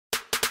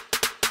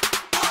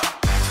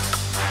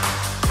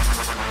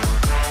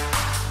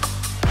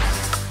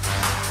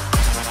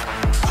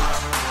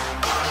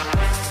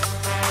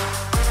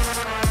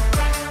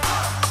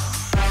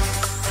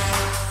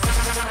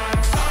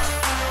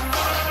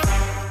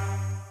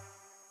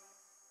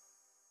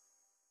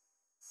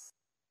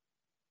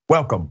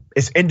Welcome.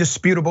 It's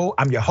indisputable.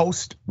 I'm your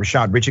host,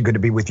 Rashad Richey. Good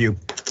to be with you.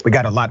 We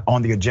got a lot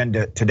on the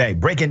agenda today.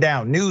 Breaking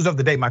down news of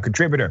the day, my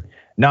contributor,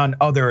 none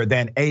other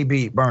than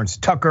A.B. Burns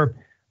Tucker,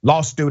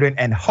 law student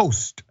and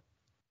host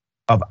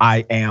of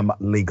I Am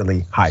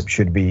Legally Hype.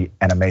 Should be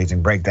an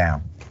amazing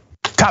breakdown.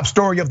 Top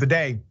story of the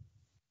day.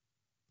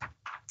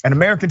 An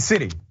American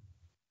city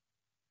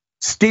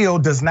still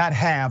does not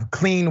have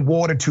clean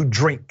water to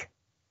drink.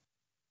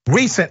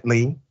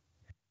 Recently,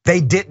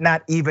 they did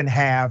not even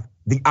have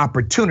the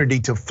opportunity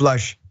to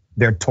flush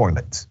their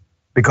toilets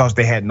because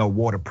they had no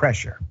water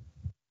pressure.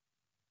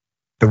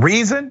 The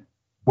reason?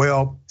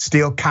 Well,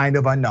 still kind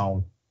of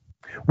unknown.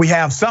 We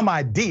have some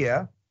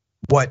idea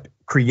what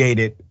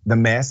created the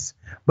mess,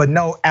 but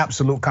no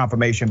absolute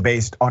confirmation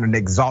based on an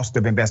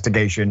exhaustive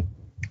investigation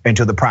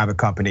into the private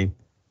company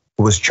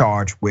who was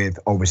charged with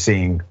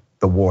overseeing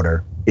the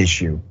water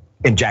issue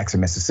in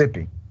Jackson,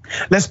 Mississippi.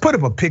 Let's put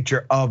up a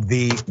picture of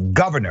the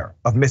governor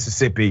of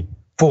Mississippi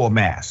full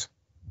mass.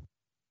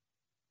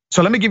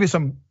 So let me give you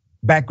some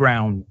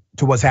background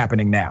to what's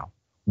happening now.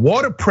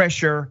 Water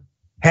pressure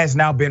has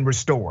now been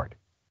restored.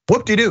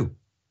 Whoop-de-doo.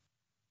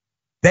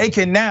 They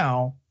can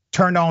now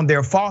turn on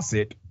their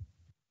faucet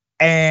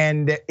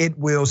and it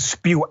will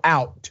spew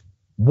out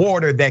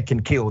water that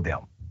can kill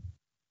them.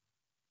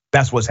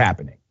 That's what's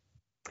happening.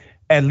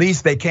 At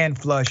least they can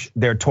flush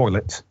their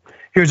toilets.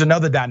 Here's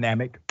another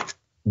dynamic,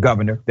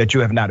 Governor, that you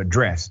have not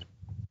addressed.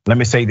 Let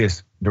me say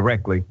this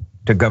directly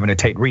to Governor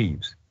Tate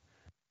Reeves.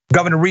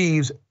 Governor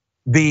Reeves,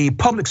 the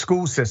public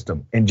school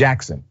system in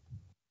Jackson,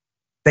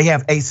 they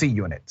have AC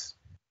units.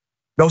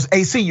 Those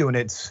AC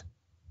units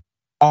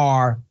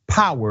are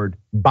powered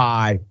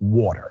by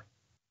water.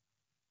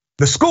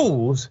 The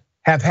schools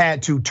have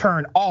had to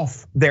turn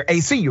off their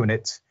AC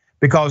units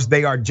because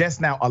they are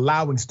just now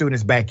allowing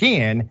students back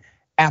in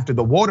after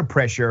the water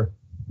pressure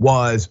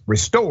was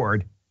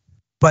restored,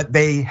 but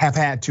they have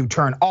had to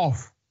turn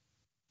off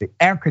the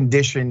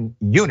air-conditioned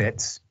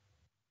units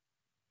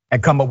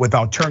and come up with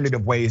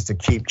alternative ways to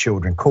keep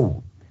children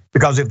cool.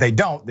 Because if they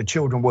don't, the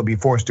children will be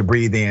forced to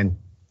breathe in,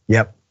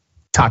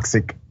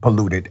 toxic,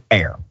 polluted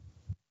air.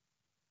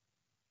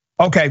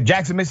 Okay,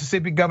 Jackson,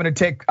 Mississippi Governor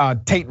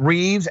Tate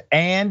Reeves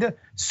and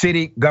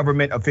city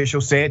government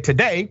officials said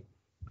today,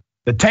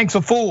 the tanks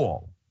are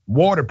full,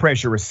 water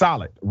pressure is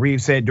solid,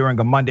 Reeves said during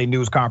a Monday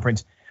news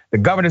conference. The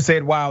governor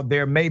said, while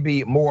there may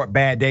be more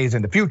bad days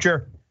in the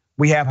future,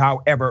 we have,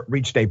 however,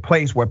 reached a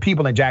place where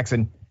people in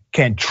Jackson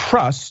can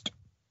trust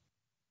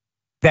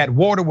that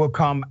water will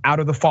come out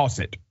of the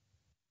faucet.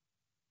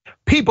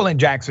 People in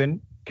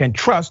Jackson can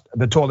trust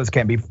the toilets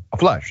can be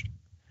flushed.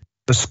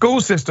 The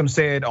school system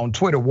said on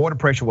Twitter water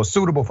pressure was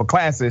suitable for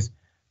classes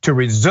to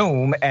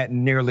resume at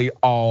nearly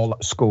all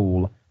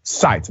school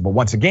sites. But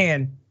once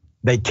again,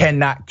 they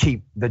cannot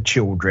keep the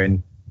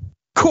children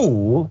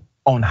cool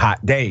on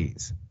hot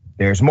days.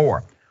 There's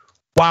more.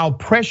 While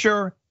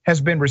pressure has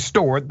been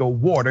restored, the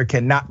water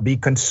cannot be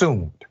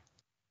consumed.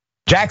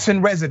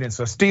 Jackson residents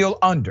are still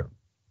under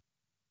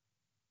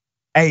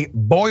a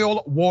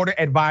boil water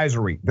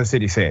advisory, the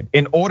city said.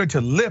 In order to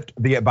lift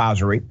the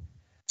advisory,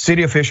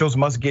 city officials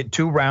must get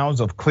 2 rounds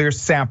of clear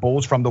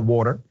samples from the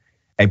water,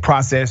 a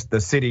process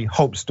the city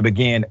hopes to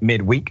begin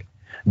midweek.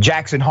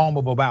 Jackson, home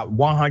of about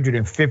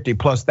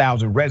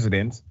 150,000+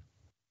 residents,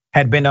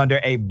 had been under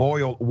a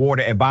boil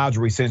water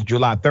advisory since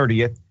July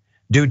 30th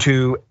due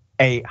to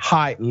a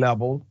high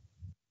level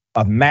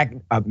of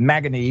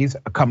manganese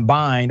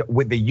combined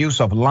with the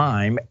use of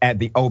lime at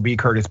the O.B.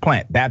 Curtis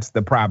plant. That's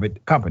the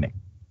private company.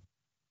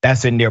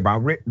 That's in nearby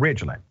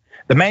Ridgeland.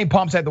 The main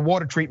pumps at the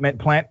water treatment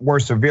plant were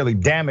severely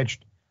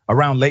damaged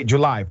around late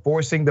July,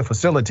 forcing the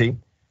facility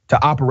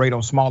to operate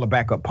on smaller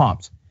backup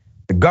pumps.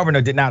 The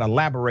governor did not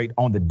elaborate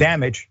on the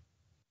damage,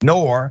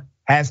 nor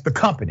has the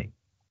company.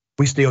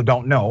 We still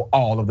don't know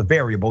all of the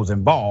variables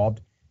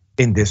involved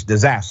in this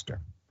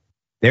disaster.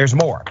 There's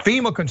more.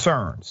 FEMA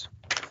concerns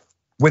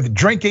with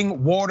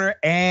drinking water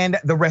and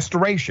the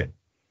restoration.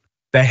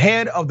 The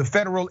head of the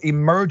Federal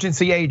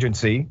Emergency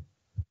Agency,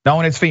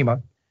 known as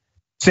FEMA,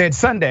 said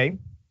Sunday,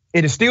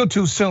 it is still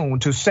too soon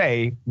to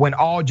say when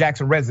all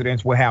Jackson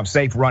residents will have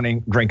safe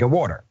running drinking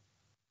water.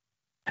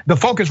 The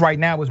focus right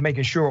now is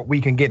making sure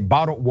we can get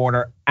bottled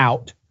water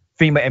out,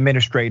 FEMA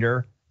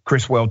Administrator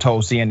Chris Well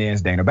told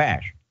CNN's Dana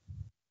Bash.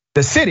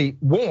 The city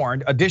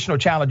warned additional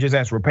challenges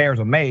as repairs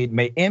are made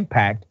may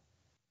impact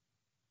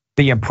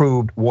the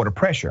improved water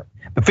pressure.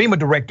 The FEMA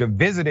director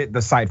visited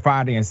the site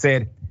Friday and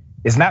said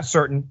it's not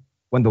certain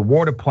when the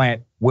water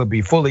plant will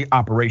be fully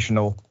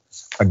operational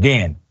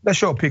again. Let's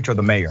show a picture of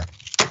the mayor,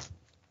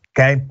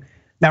 okay?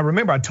 Now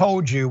remember, I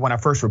told you when I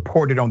first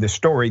reported on this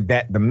story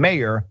that the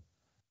mayor,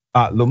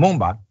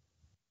 Lumumba,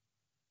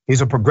 he's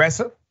a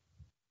progressive,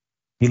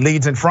 he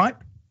leads in front,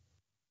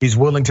 he's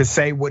willing to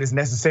say what is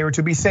necessary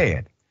to be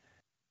said.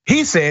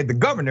 He said the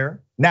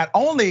governor not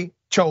only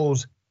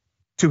chose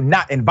to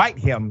not invite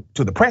him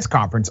to the press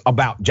conference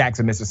about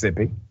Jackson,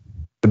 Mississippi,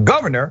 the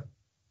governor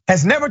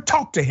has never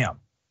talked to him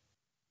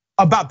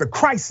about the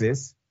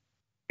crisis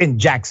in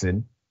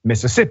Jackson,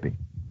 Mississippi.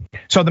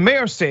 So the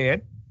mayor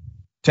said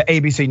to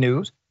ABC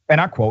News, and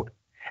I quote,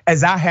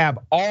 As I have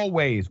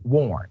always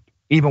warned,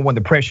 even when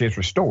the pressure is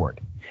restored,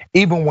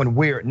 even when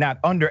we're not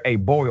under a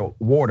boil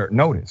water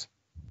notice,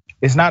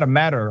 it's not a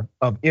matter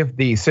of if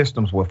these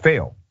systems will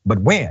fail, but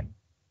when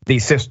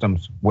these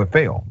systems will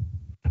fail.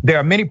 There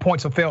are many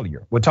points of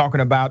failure. We're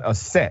talking about a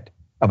set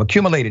of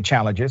accumulated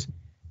challenges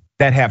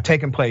that have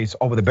taken place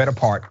over the better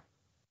part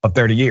of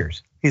 30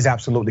 years. He's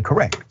absolutely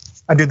correct.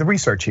 I did the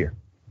research here.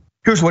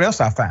 Here's what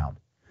else I found.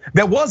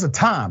 There was a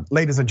time,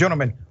 ladies and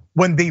gentlemen,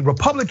 when the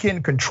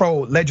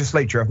Republican-controlled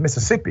legislature of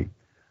Mississippi,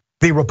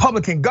 the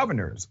Republican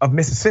governors of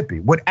Mississippi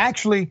would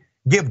actually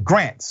give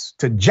grants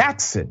to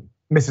Jackson,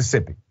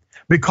 Mississippi,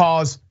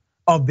 because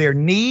of their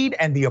need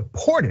and the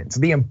importance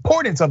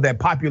of that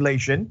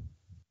population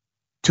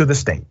to the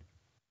state.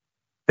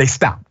 They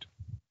stopped.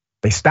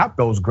 They stopped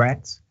those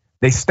grants.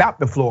 They stopped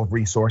the flow of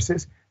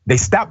resources. They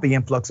stopped the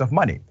influx of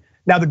money.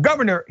 Now, the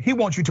governor, he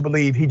wants you to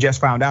believe he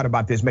just found out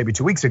about this maybe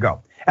 2 weeks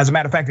ago. As a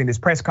matter of fact, in his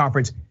press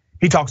conference,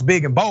 he talks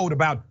big and bold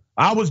about,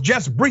 I was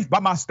just briefed by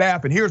my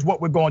staff and here's what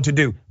we're going to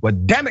do. Well,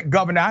 damn it,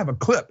 governor, I have a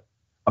clip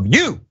of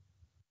you,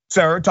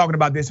 sir, talking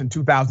about this in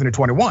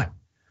 2021,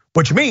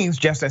 which means,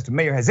 just as the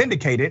mayor has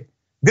indicated,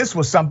 this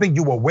was something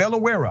you were well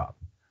aware of.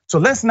 So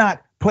let's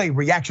not play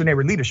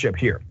reactionary leadership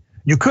here.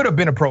 You could have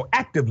been a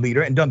proactive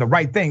leader and done the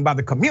right thing by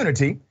the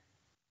community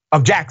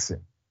of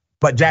Jackson.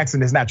 But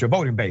Jackson is not your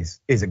voting base,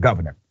 is it,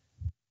 governor?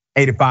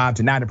 85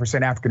 to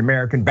 90% African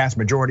American, vast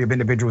majority of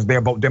individuals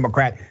there vote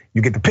Democrat.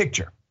 You get the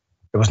picture.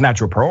 It was not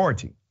your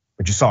priority,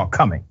 but you saw it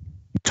coming.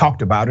 You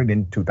talked about it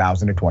in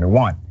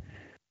 2021.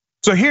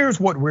 So here's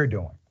what we're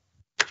doing.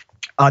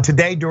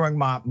 Today during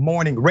my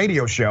morning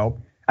radio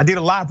show, I did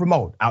a live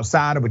remote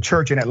outside of a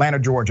church in Atlanta,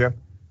 Georgia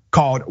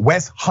called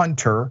West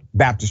Hunter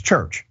Baptist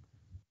Church.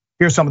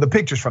 Here's some of the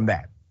pictures from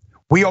that.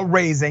 We are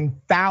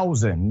raising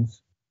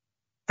thousands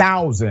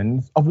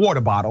of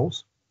water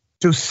bottles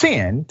to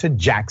send to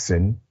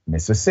Jackson,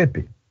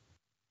 Mississippi.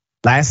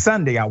 Last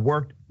Sunday, I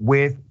worked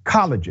with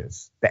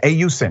colleges, the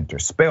AU Center,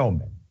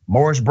 Spelman,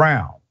 Morris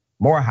Brown,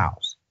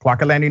 Morehouse,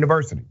 Clark Atlanta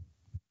University,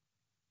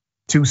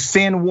 to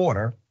send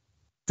water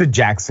to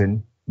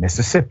Jackson,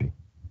 Mississippi.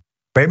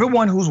 For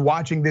everyone who's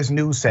watching this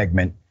news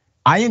segment,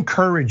 I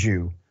encourage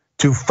you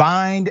to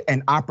find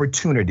an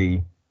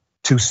opportunity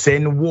to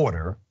send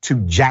water to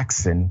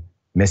Jackson,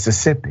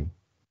 Mississippi.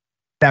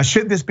 Now,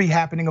 should this be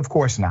happening? Of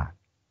course not.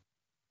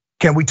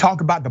 Can we talk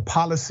about the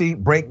policy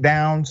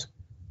breakdowns?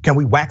 Can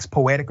we wax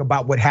poetic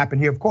about what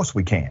happened here? Of course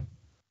we can.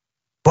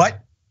 But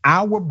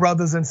our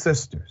brothers and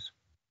sisters,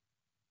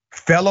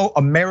 fellow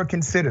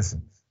American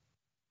citizens,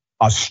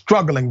 are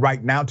struggling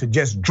right now to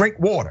just drink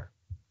water.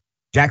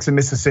 Jackson,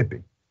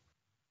 Mississippi.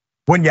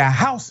 When your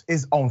house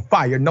is on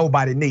fire,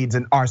 nobody needs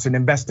an arson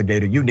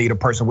investigator. You need a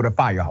person with a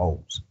fire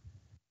hose.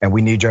 And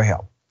we need your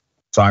help.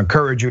 So I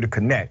encourage you to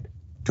connect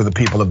to the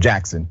people of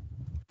Jackson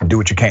and do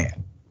what you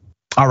can.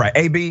 All right,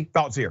 AB,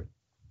 thoughts here.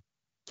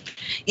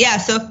 Yeah,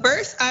 so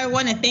first I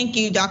want to thank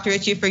you, Dr.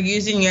 Ritchie, for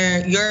using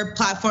your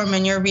platform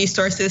and your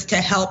resources to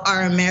help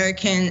our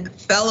American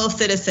fellow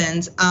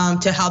citizens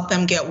to help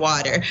them get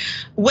water.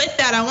 With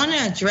that, I want to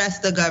address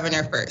the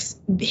governor first.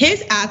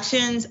 His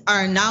actions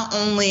are not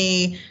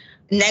only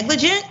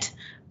negligent,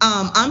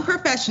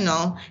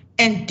 unprofessional,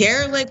 and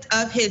derelict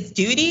of his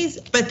duties,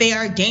 but they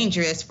are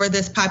dangerous for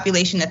this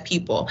population of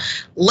people.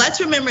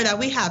 Let's remember that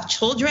we have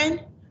children,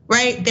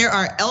 right? There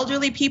are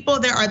elderly people,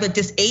 there are the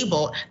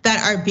disabled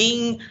that are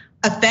being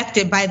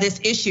affected by this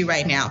issue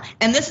right now.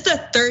 And this is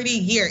a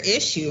 30-year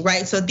issue,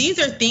 right? So these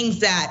are things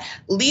that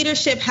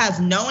leadership has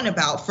known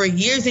about for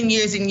years and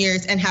years and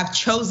years and have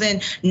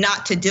chosen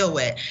not to deal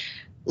with.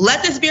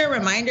 Let this be a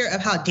reminder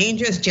of how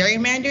dangerous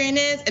gerrymandering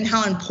is and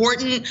how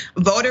important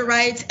voter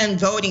rights and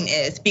voting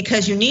is,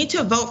 because you need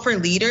to vote for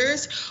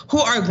leaders who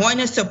are going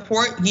to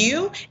support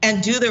you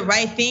and do the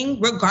right thing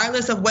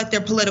regardless of what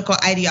their political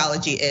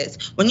ideology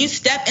is. When you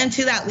step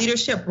into that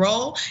leadership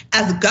role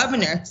as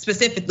governor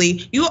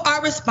specifically, you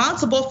are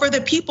responsible for the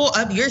people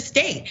of your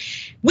state.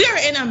 We are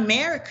in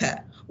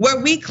America, where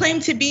we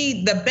claim to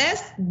be the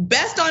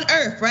best on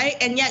earth, right?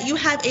 And yet you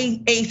have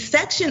a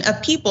section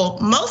of people,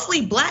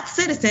 mostly Black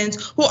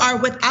citizens, who are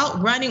without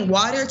running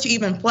water to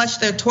even flush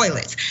their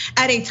toilets.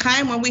 At a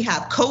time when we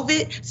have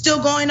COVID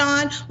still going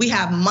on, we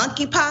have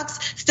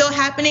monkeypox still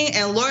happening,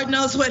 and Lord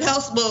knows what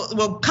else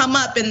will come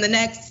up in the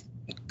next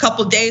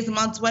couple days,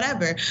 months,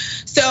 whatever.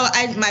 So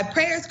my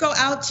prayers go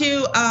out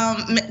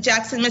to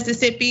Jackson,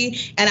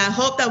 Mississippi, and I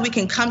hope that we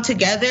can come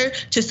together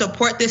to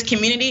support this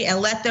community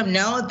and let them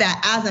know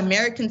that as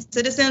American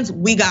citizens,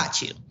 we got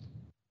you.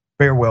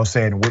 Very well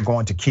said, and we're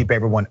going to keep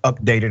everyone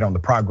updated on the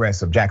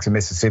progress of Jackson,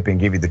 Mississippi, and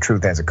give you the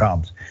truth as it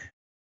comes.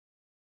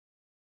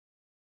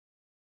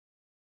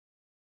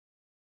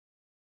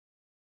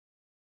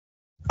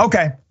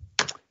 Okay,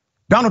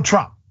 Donald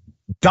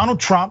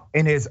Trump,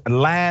 in his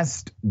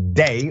last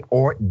day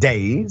or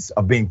days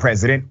of being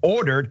president,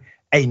 ordered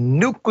a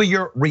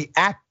nuclear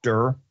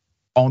reactor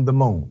on the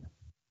moon.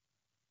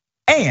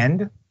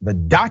 And the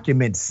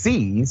documents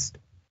seized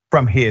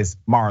from his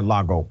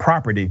Mar-a-Lago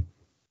property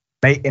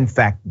may in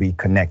fact be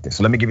connected.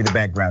 So let me give you the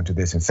background to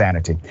this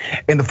insanity.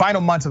 In the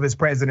final months of his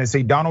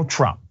presidency, Donald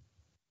Trump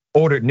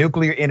ordered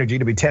nuclear energy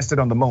to be tested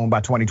on the moon by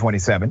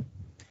 2027,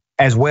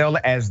 as well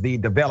as the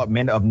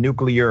development of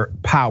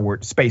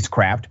nuclear-powered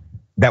spacecraft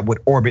that would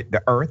orbit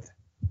the Earth,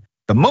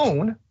 the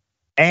moon,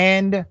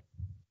 and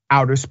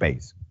outer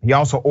space. He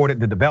also ordered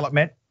the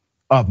development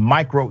of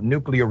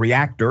micro-nuclear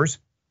reactors,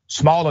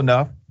 small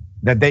enough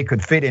that they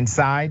could fit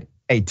inside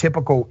a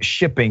typical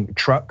shipping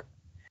truck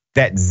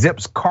that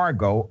zips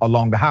cargo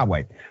along the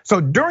highway. So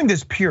during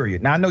this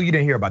period, now I know you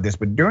didn't hear about this,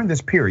 but during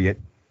this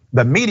period,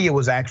 the media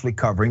was actually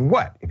covering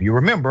what? If you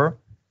remember,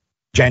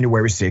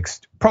 January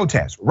 6th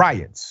protests,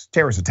 riots,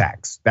 terrorist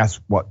attacks. That's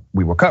what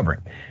we were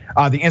covering.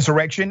 The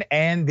insurrection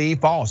and the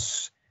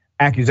false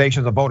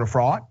accusations of voter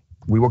fraud,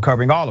 we were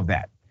covering all of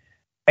that.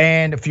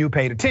 And a few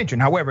paid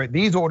attention. However,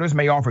 these orders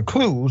may offer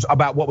clues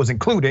about what was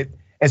included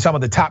in some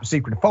of the top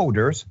secret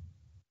folders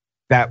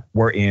that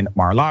were in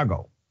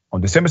Mar-a-Lago. On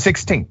December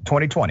 16th,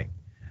 2020,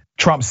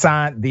 Trump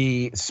signed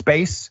the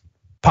Space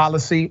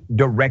Policy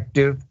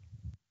Directive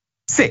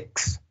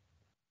 6,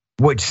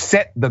 which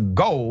set the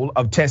goal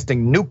of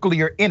testing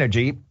nuclear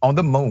energy on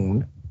the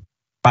moon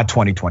by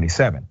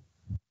 2027.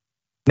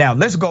 Now,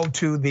 let's go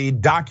to the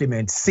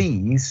document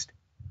seized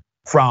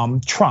from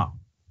Trump.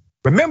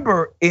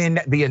 Remember, in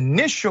the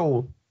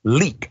initial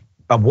leak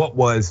of what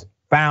was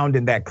found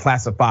in that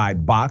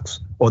classified box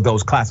or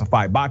those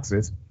classified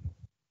boxes,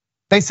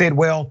 they said,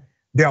 well,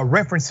 there are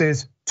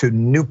references to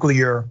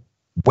nuclear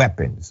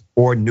weapons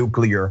or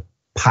nuclear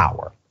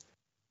power.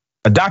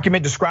 A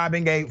document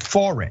describing a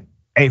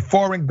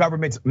foreign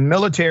government's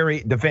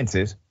military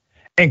defenses,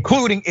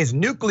 including its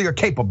nuclear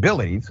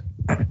capabilities,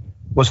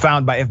 was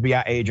found by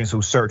FBI agents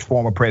who searched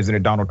former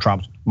President Donald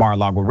Trump's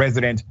Mar-a-Lago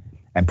residence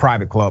and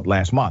private club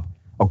last month,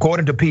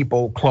 according to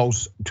people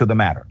close to the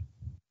matter,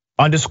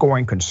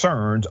 underscoring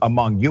concerns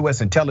among US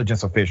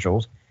intelligence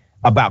officials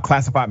about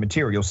classified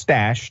material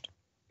stashed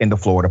in the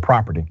Florida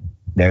property.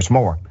 There's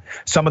more.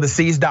 Some of the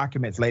seized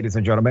documents, ladies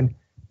and gentlemen,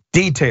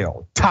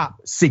 detail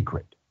top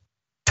secret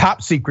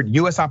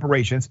US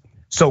operations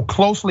so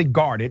closely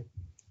guarded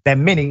that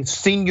many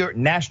senior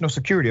national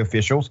security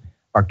officials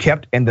are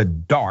kept in the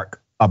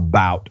dark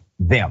about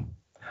them.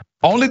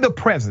 Only the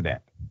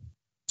president,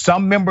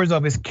 some members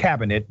of his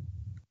cabinet,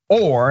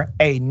 or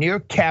a near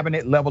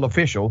cabinet level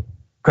official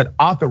could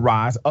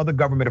authorize other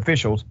government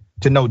officials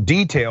to know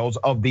details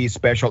of these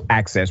special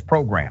access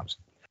programs.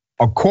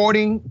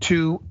 According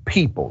to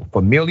people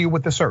familiar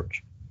with the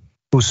search,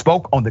 who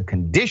spoke on the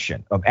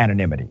condition of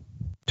anonymity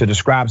to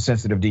describe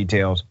sensitive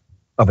details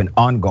of an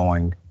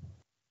ongoing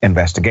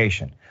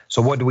investigation.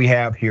 So what do we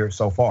have here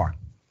so far?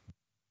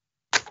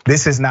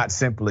 This is not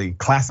simply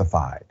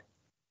classified.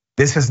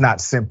 This is not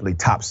simply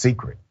top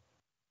secret.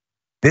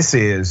 This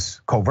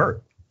is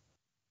covert.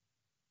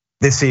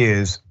 This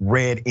is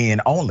read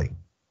in only,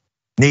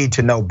 need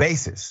to know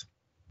basis.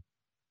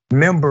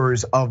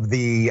 Members of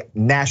the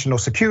National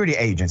Security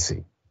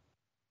Agency,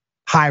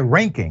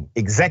 high-ranking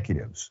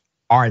executives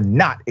are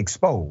not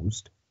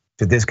exposed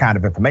to this kind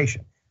of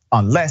information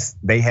unless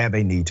they have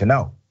a need to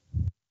know.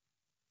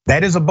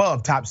 That is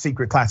above top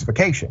secret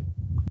classification.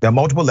 There are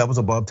multiple levels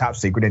above top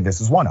secret, and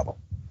this is one of them.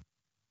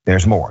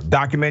 There's more.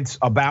 Documents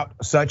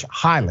about such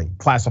highly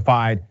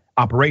classified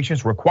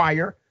operations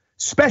require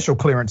special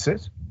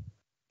clearances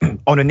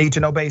on a need to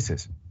know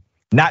basis,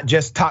 not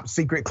just top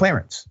secret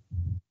clearance.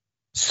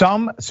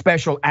 Some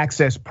special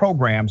access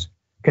programs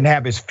can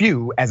have as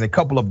few as a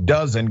couple of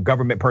dozen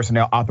government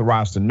personnel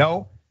authorized to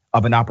know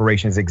of an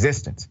operation's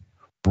existence.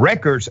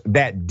 Records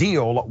that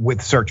deal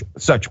with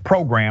such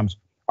programs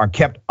are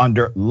kept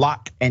under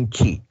lock and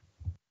key,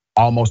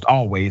 almost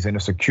always in a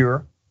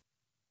secure,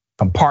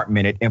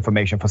 compartmented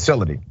information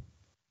facility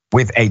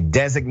with a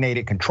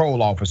designated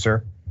control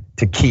officer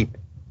to keep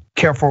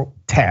careful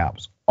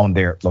tabs on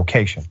their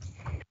location.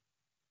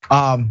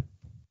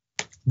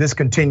 This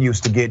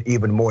continues to get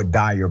even more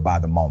dire by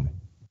the moment,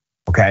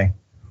 okay?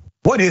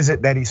 What is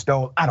it that he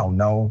stole? I don't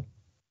know.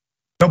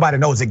 Nobody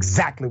knows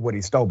exactly what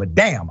he stole, but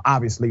damn,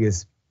 obviously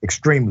is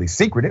extremely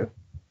secretive.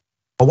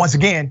 But once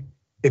again,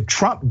 if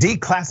Trump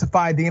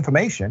declassified the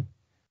information,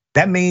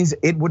 that means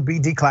it would be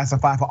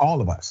declassified for all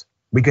of us.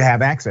 We could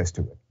have access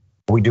to it,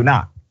 but we do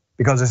not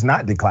because it's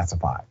not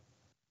declassified.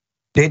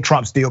 Did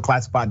Trump steal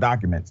classified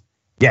documents?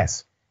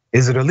 Yes.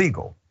 Is it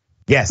illegal?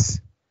 Yes.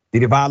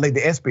 Did he violate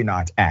the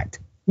Espionage Act?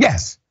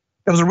 Yes.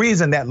 There was a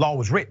reason that law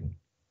was written,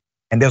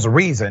 and there's a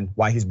reason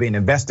why he's being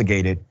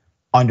investigated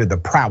under the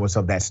prowess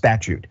of that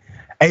statute.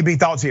 AB,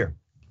 thoughts here?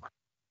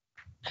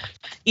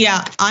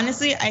 Yeah,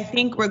 honestly, I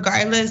think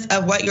regardless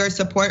of what your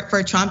support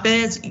for Trump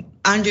is,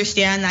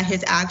 understand that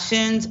his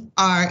actions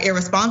are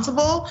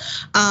irresponsible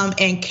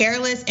and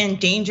careless and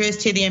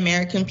dangerous to the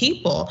American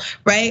people,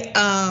 right?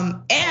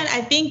 And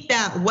I think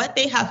that what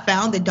they have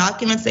found, the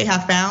documents they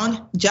have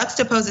found,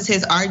 juxtaposes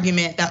his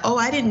argument that, oh,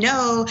 I didn't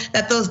know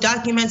that those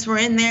documents were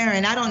in there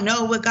and I don't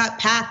know what got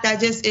packed,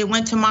 it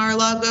went to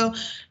Mar-a-Lago.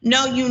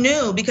 No, you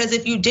knew, because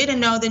if you didn't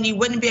know, then you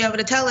wouldn't be able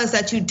to tell us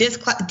that you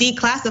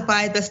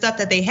declassified the stuff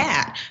that they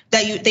had,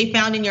 that they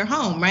found in your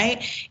home,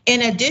 right?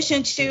 In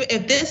addition to,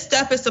 if this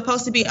stuff is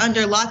supposed to be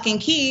under lock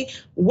and key,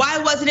 why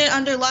wasn't it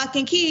under lock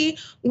and key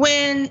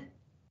when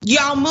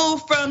y'all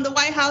moved from the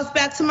White House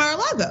back to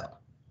Mar-a-Lago?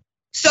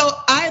 So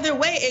either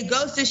way, it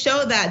goes to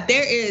show that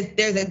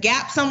there's a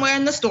gap somewhere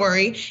in the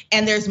story,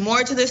 and there's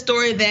more to the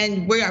story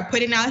than we are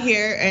putting out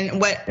here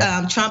and what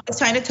Trump is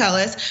trying to tell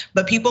us.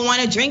 But people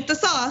want to drink the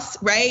sauce,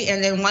 right?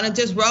 And then want to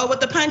just roll with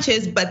the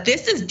punches. But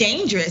this is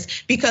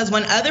dangerous, because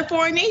when other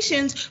foreign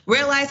nations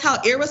realize how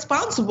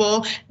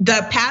irresponsible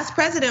the past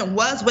president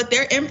was with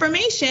their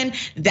information,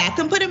 that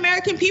can put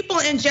American people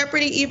in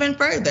jeopardy even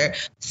further.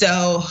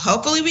 So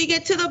hopefully we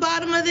get to the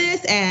bottom of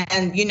this,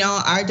 and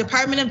our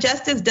Department of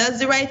Justice does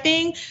the right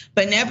thing.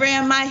 But never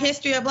in my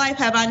history of life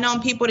have I known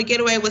people to get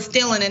away with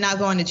stealing and not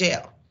going to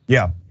jail.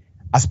 Yeah,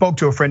 I spoke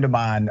to a friend of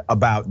mine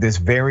about this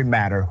very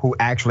matter who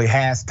actually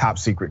has top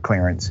secret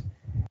clearance.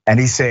 And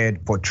he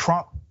said for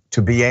Trump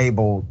to be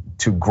able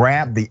to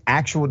grab the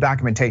actual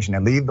documentation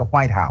and leave the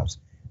White House,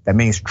 that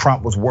means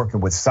Trump was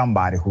working with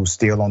somebody who's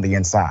still on the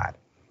inside.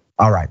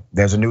 All right,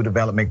 there's a new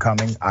development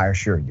coming, I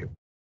assure you.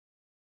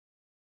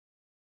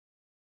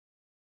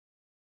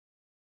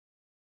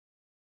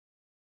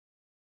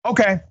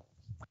 Okay.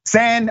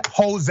 San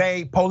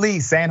Jose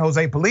police,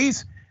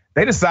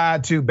 they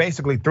decide to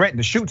basically threaten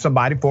to shoot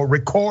somebody for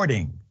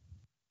recording.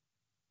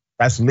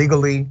 That's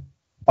legally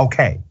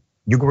okay.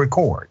 You can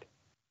record.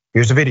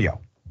 Here's the video.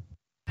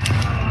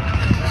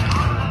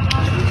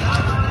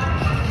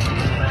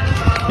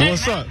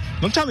 What's up?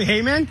 Don't tell me,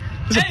 hey man,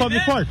 it's a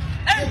public park.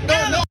 Hey,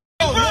 no,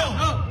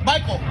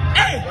 Michael.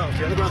 Hey,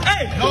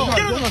 no,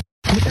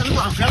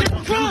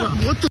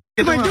 What the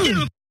am I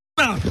doing?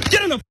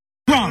 Get in the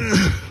wrong.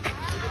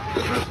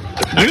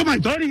 I got my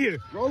daughter here.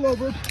 Roll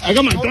over. I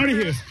got my daughter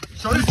here.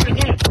 Show this shit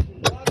again.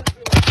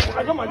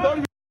 I got my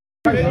daughter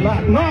here.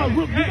 No,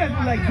 look, you guys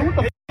are like, what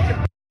the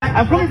f?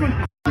 I'm coming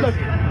from.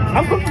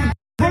 I'm coming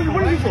from.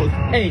 What are you supposed?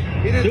 Hey,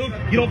 dude,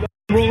 you don't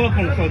roll up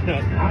on the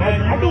protest.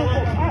 I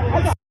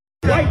got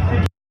right.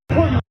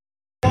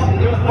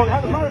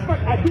 As a matter of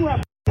fact, I do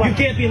have. You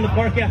can't be in the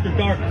park after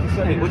dark.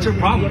 Hey, what's your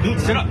problem, dude?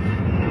 Sit up.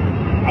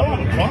 I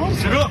want a problem.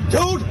 Sit up,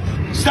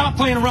 dude. Stop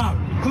playing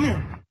around. Come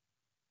here.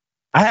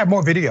 I have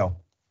more video.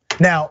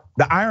 Now,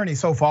 the irony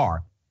so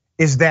far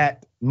is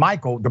that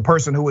Michael, the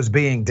person who is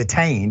being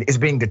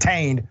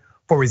detained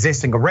for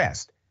resisting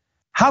arrest.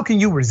 How can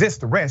you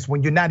resist arrest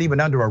when you're not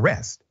even under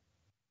arrest?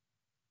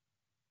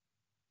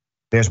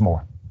 There's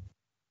more.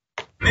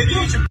 Maybe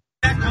you should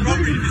back the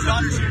road to this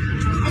officer.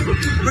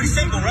 Pretty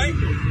simple, right?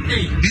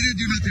 Hey, he didn't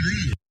do nothing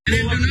wrong. He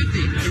didn't do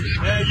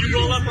nothing. You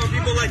roll up on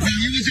people like that.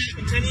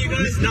 Continue, you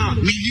guys?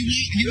 No.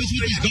 He was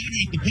with his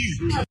daughter at the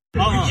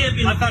park.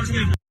 I thought you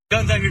had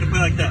guns out here to play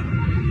like that.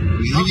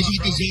 He was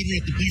with his daughter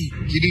at the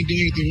park. He didn't do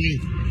anything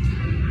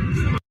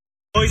wrong.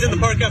 Oh, he's in the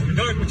park after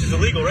dark, which is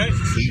illegal, right?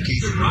 Okay.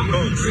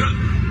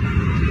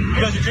 You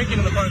guys are drinking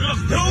in the park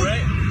after dark,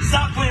 right?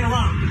 Stop playing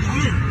around.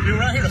 Come here. We're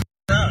right here to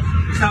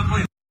around. Stop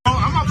playing. Oh,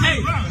 I'm not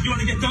playing around. You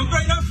want to get dumped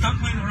right now? Stop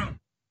playing around.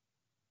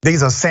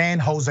 These are San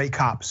Jose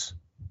cops.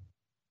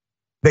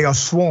 They are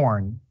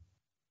sworn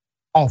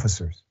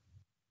officers.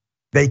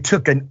 They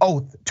took an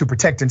oath to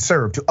protect and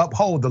serve, to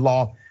uphold the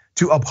law,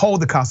 to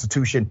uphold the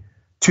Constitution,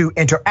 to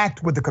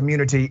interact with the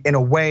community in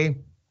a way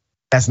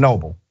that's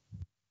noble.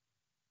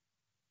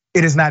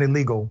 It is not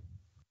illegal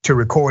to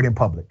record in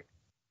public.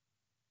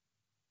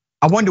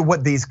 I wonder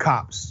what these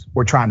cops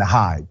were trying to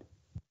hide.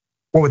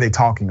 What were they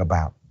talking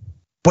about?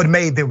 What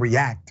made them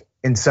react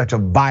in such a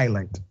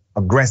violent,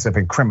 aggressive,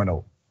 and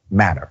criminal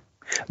manner?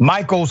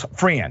 Michael's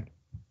friend,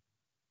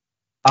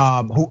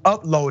 who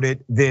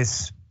uploaded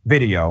this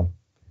video,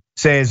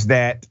 says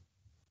that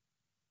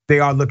they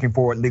are looking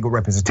for legal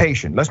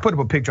representation. Let's put up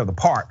a picture of the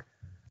park.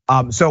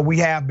 So we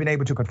have been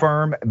able to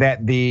confirm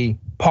that the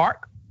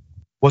park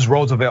was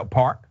Roosevelt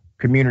Park,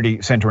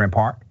 Community Center and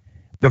Park.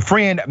 The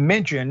friend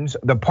mentions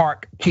the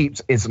park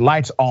keeps its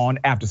lights on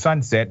after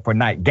sunset for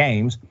night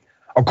games.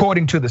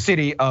 According to the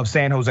city of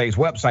San Jose's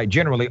website,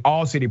 generally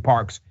all city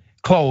parks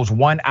close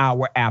 1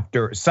 hour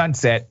after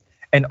sunset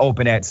and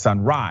open at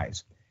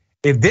sunrise.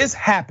 If this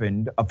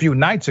happened a few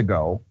nights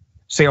ago,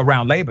 say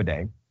around Labor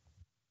Day,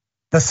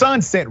 the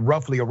sun set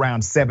roughly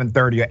around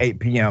 7:30 or 8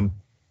 p.m.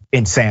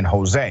 in San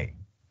Jose.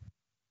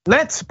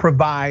 Let's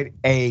provide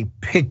a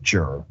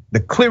picture,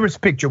 the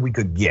clearest picture we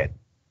could get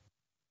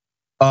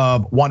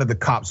of one of the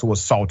cops who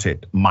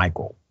assaulted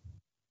Michael.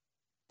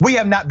 We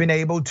have not been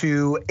able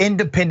to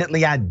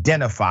independently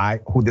identify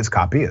who this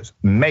cop is.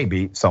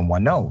 Maybe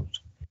someone knows,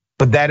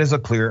 but that is a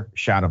clear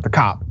shot of the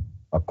cop,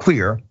 a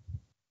clear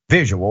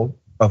visual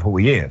of who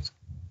he is.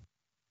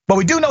 But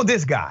we do know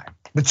this guy,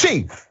 the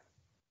chief.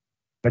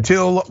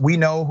 Until we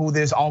know who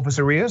this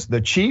officer is,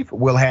 the chief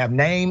will have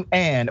name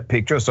and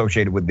picture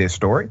associated with this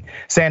story.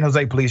 San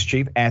Jose Police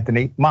Chief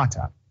Anthony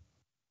Mata.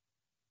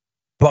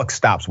 Buck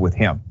stops with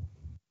him.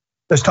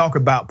 Let's talk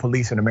about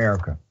police in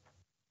America,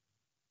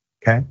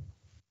 okay?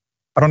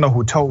 I don't know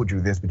who told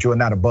you this, but you are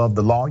not above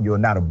the law. You are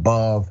not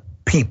above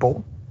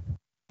people.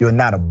 You are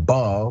not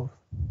above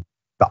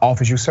the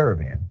office you serve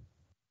in.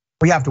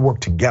 We have to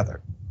work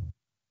together.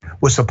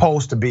 We're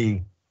supposed to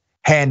be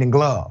hand in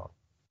glove.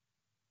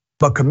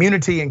 But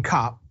community and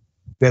cop,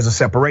 there's a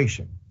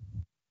separation.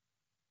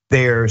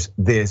 There's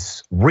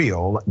this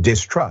real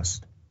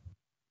distrust.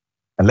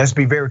 And let's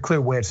be very clear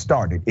where it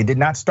started. It did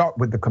not start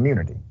with the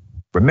community.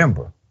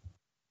 Remember,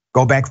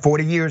 go back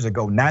 40 years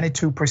ago,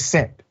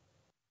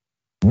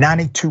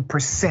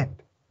 92%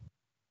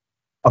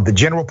 of the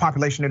general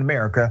population in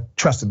America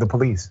trusted the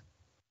police.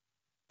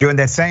 During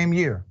that same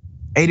year,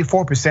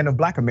 84% of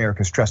Black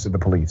Americans trusted the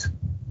police.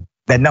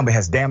 That number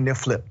has damn near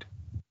flipped.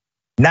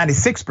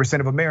 96%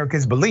 of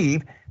Americans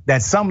believe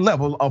that some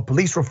level of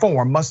police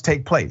reform must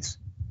take place.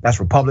 That's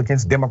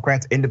Republicans,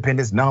 Democrats,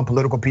 independents,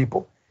 non-political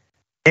people.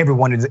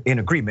 Everyone is in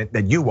agreement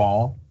that you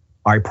all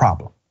are a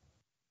problem.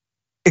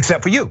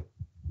 Except for you,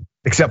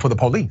 except for the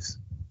police.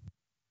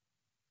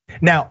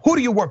 Now, who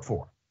do you work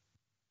for?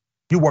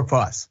 You work for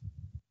us.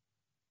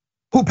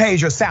 Who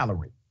pays your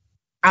salary?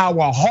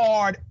 Our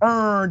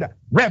hard-earned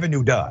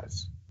revenue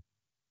does.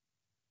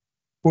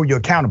 Who are you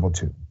accountable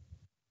to?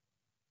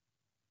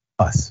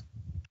 Us.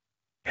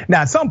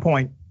 Now, at some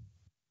point,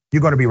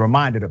 you're going to be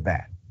reminded of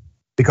that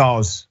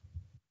because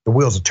the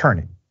wheels are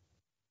turning.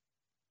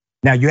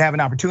 Now, you have an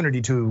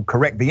opportunity to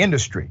correct the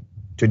industry,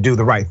 to do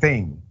the right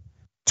thing,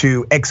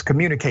 to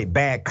excommunicate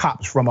bad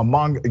cops from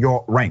among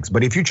your ranks.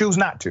 But if you choose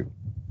not to,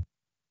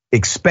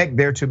 expect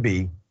there to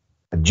be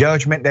a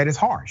judgment that is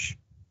harsh,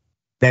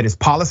 that is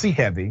policy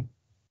heavy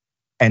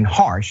and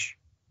harsh,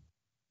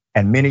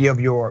 and many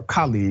of your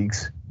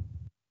colleagues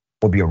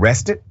will be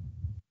arrested.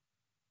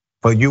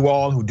 For you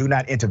all who do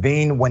not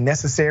intervene when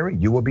necessary,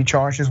 you will be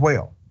charged as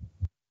well.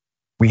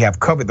 We have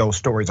covered those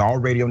stories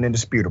already on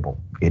Indisputable.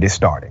 It is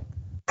starting.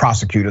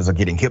 Prosecutors are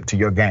getting hip to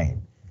your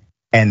game,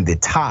 and the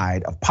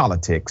tide of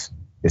politics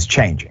is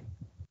changing.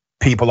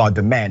 People are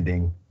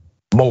demanding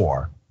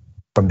more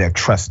from their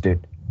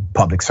trusted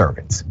public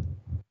servants.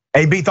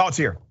 AB, thoughts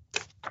here?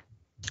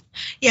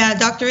 Yeah,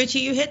 Dr. Richie,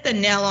 you hit the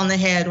nail on the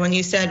head when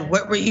you said,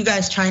 what were you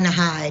guys trying to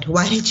hide?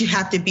 Why did you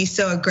have to be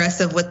so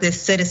aggressive with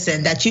this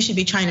citizen that you should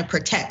be trying to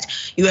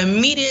protect? You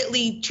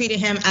immediately treated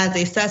him as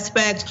a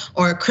suspect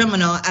or a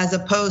criminal as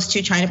opposed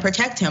to trying to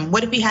protect him.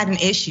 What if he had an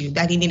issue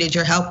that he needed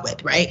your help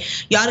with, right?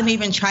 Y'all didn't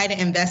even try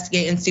to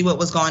investigate and see what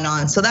was going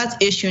on. So that's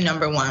issue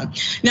number one.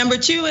 Number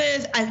two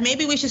is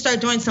maybe we should start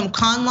doing some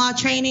con law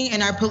training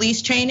in our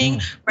police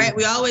training, right?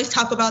 We always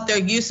talk about their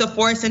use of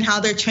force and how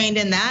they're trained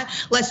in that.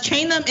 Let's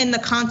train them in the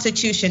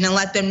Constitution and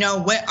let them know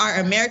what our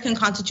American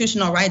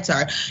constitutional rights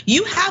are.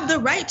 You have the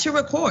right to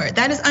record.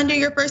 That is under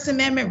your First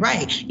Amendment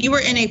right. You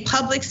are in a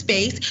public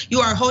space. You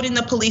are holding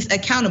the police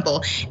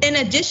accountable. In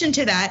addition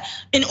to that,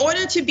 in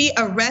order to be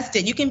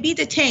arrested, you can be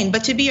detained,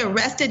 but to be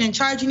arrested and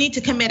charged, you need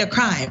to commit a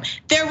crime.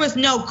 There was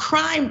no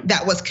crime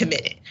that was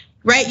committed,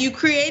 right? You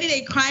created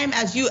a crime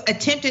as you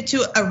attempted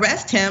to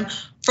arrest him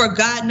for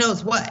God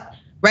knows what.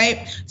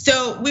 Right?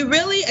 So we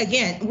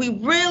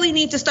really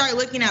need to start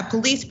looking at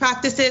police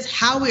practices,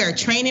 how we are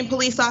training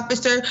police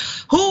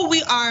officers, who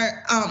we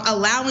are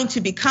allowing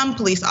to become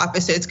police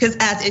officers. Because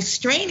as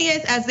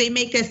extraneous as they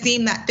make us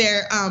seem that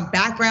their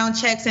background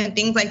checks and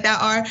things like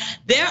that are,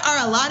 there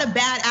are a lot of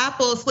bad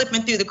apples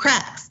slipping through the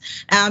cracks.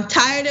 I'm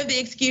tired of the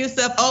excuse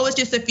of, oh, it's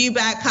just a few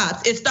bad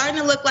cops. It's starting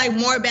to look like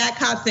more bad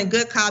cops than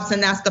good cops,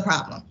 and that's the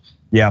problem.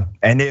 Yeah,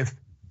 and if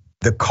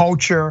the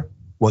culture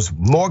was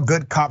more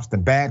good cops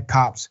than bad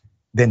cops,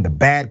 then the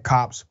bad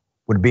cops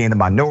would be in the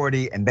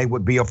minority and they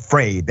would be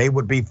afraid. They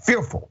would be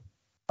fearful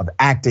of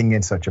acting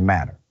in such a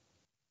manner.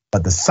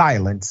 But the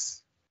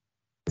silence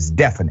is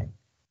deafening.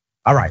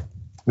 All right,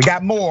 we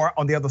got more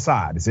on the other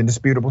side. It's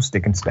Indisputable,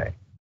 stick and stay.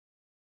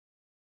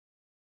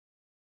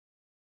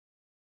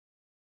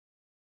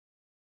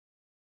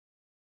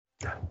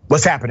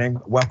 What's happening?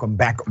 Welcome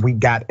back. We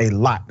got a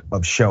lot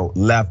of show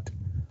left.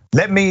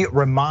 Let me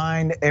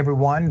remind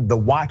everyone the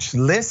watch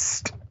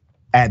list.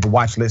 Add the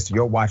watch list to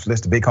your watch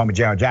list. The big homie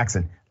Gerald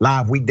Jackson,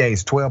 live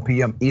weekdays, 12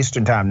 p.m.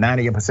 Eastern time, 9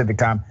 a.m. Pacific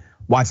time.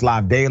 Watch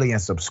live daily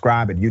and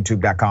subscribe at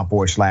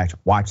youtube.com/watchlist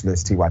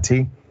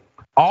TYT.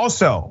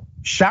 Also,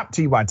 shop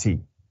TYT,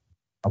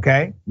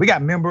 okay? We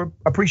got Member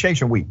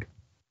Appreciation Week.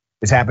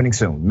 It's happening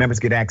soon. Members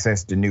get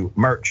access to new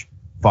merch,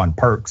 fun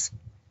perks,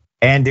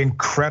 and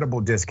incredible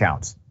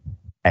discounts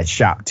at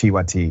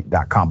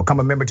shoptyt.com.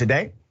 Become a member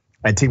today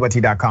at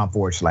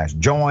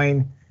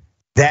tyt.com/join.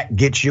 That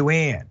gets you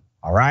in.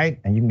 All right,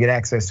 and you can get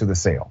access to the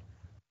sale.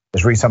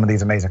 Let's read some of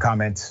these amazing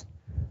comments.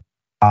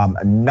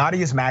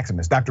 Nadius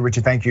Maximus, Dr. Richie,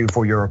 thank you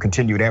for your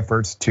continued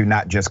efforts to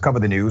not just cover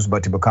the news,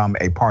 but to become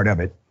a part of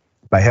it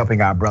by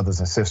helping our brothers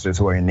and sisters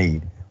who are in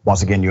need.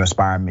 Once again, you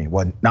inspire me.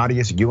 Well,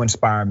 Nadius, you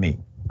inspire me,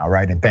 all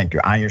right, and thank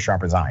you. Iron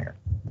sharpens iron.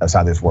 That's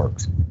how this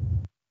works.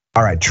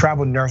 All right,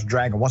 travel nurse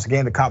dragging. Once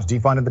again, the cops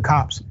defunded the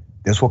cops.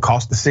 This will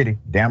cost the city.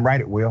 Damn right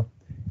it will.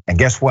 And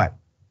guess what?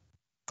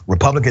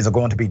 Republicans are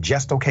going to be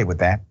just okay with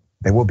that.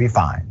 They will be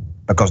fine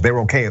because they're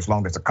okay as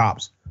long as the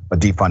cops are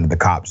defunding the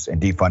cops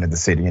and defunding the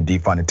city and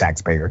defunding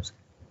taxpayers.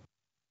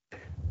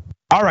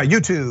 All right,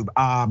 YouTube,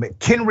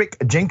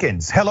 Kenrick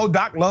Jenkins. Hello,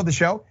 Doc, love the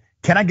show.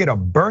 Can I get a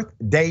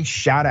birthday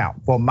shout out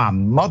for my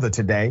mother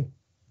today?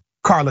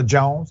 Carla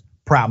Jones,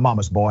 proud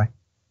mama's boy.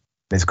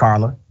 Miss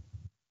Carla,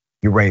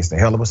 you raised a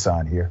hell of a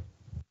son here.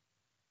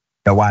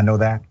 Know why I know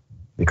that?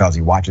 Because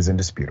he watches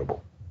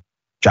Indisputable.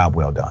 Job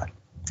well done.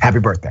 Happy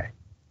birthday.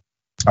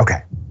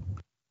 Okay.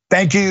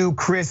 Thank you,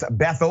 Chris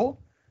Bethel.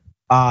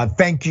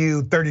 Thank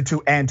you,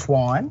 32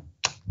 Antoine.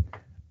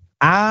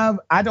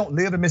 I don't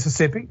live in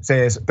Mississippi,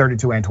 says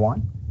 32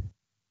 Antoine.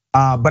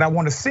 But I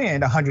want to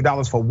send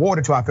 $100 for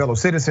water to our fellow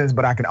citizens,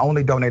 but I can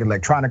only donate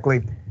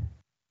electronically.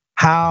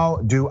 How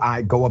do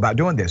I go about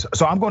doing this?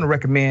 So I'm going to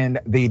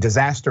recommend the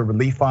Disaster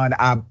Relief Fund.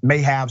 I may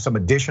have some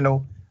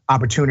additional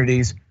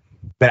opportunities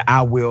that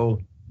I will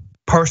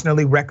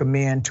personally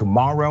recommend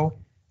tomorrow.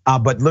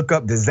 But look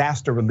up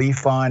Disaster Relief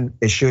Fund.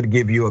 It should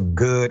give you a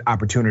good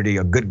opportunity,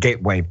 a good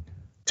gateway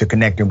to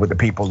connecting with the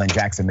people in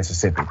Jackson,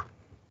 Mississippi.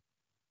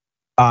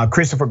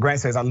 Christopher Grant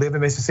says, I live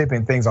in Mississippi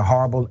and things are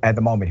horrible at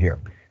the moment here.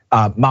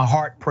 My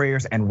heart,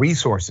 prayers, and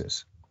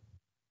resources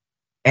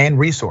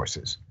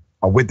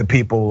are with the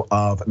people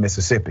of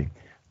Mississippi.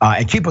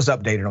 And keep us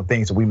updated on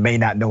things that we may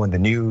not know in the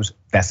news.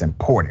 That's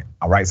important,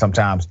 all right?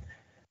 Sometimes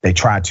they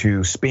try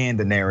to spin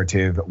the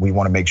narrative. We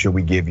wanna make sure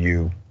we give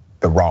you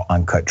the raw,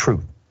 uncut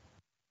truth.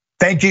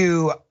 Thank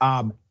you,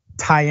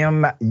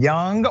 Tyam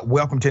Young.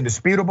 Welcome to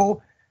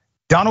Indisputable.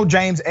 Donald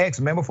James X,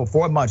 member for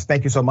 4 months.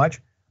 Thank you so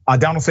much.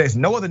 Donald says,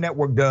 no other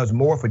network does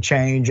more for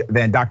change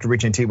than Dr.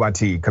 Rich and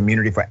TYT,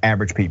 Community for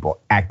Average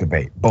People.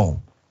 Activate,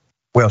 boom.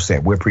 Well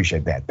said, we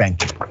appreciate that,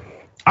 thank you.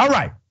 All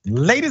right,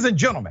 ladies and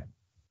gentlemen,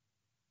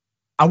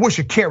 I wish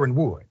a Karen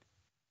would.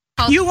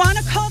 You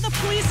wanna call the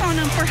police on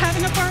them for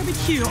having a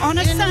barbecue on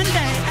a Sunday.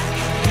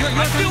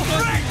 I feel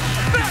free,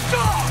 back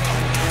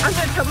off! I'm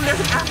gonna tell them there's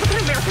an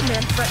African-American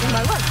man threatening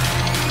my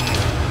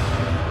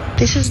life.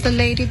 This is the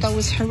lady that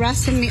was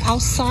harassing me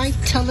outside,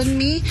 telling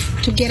me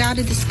to get out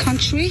of this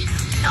country.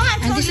 No, I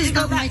told and this you is to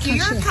go not back my to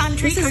your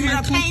country This is because you're my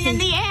a pain in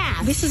country. the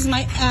ass.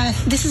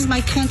 This is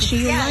my country.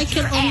 You Yes, like it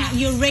your or not? ass.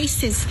 You're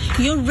racist.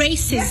 You're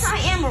racist. Yes, I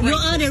am a racist. You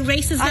are the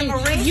racist. I'm a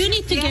racist. You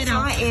need to Yes, get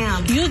out. I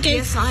am.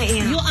 Yes, I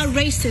am. You are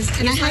racist,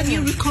 and Yes, I have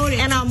you am. recorded.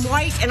 And I'm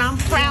white, and I'm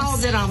proud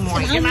that I'm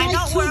white. And I I'm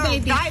don't white too, wear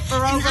baby. a diaper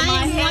over and my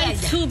I am head.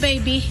 white too,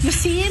 baby. You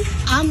see it?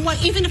 I'm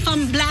white. Even if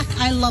I'm black,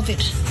 I love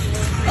it.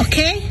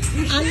 Okay?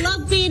 I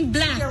love being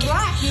black. You're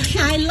right. You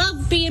should. I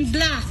love being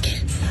black.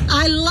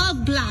 I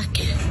love black.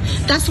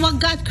 That's what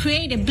God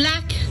created.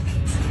 Black.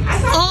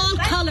 All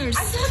colors.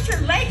 I thought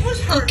your leg was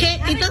hurt. Okay?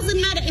 It doesn't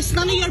matter. It's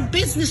none of your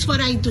business what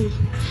I do.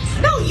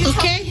 No, you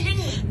Okay? didn't.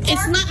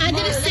 It's not. I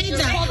didn't say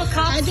that.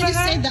 I didn't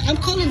say that. I'm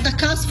calling the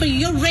cops for you.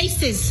 You're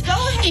racist. Go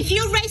ahead. If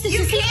you're racist,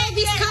 you see all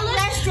these can't get colors.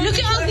 arrested Look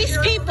at all because these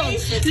you're people.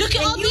 racist. Look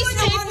at all And you these were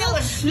the one that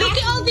was tables. Look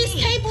at all these smacking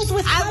me. tables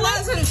with I colors.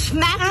 wasn't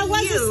smacking I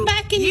wasn't you.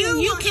 smacking you.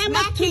 You were came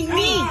up to smacking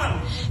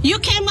me. You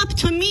came up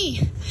to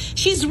me.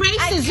 She's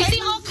racist. You came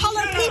see all up to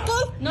color you.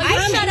 people? No,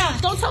 you shut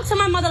up. Don't talk to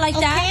my mother like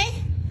that. Okay?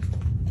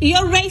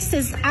 You're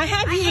racist. I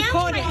have you I am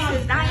recorded.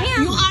 racist. I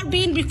am. You are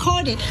being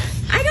recorded.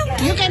 I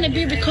don't. You're gonna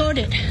be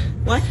recorded.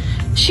 What?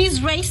 She's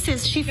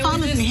racist. She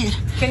followed me here.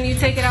 Can you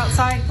take it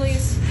outside,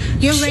 please?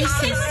 You're She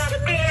racist. came up to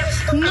me and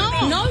stole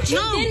me. No,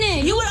 you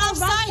didn't. You were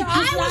outside.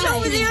 I was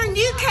over there and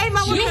you came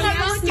over You here.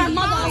 harassed my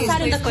mother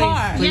outside in the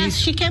car. Yes,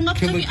 she came up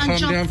to Can we me and calm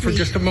down jumped for me.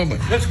 just a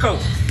moment? Let's go.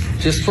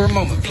 Just for a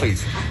moment,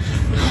 please.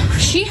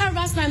 She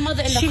harassed my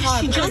mother in the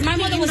car because jumped my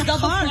me mother in was the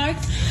double car.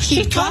 parked.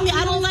 She told me,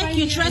 I don't dropped like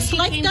me you off dressed right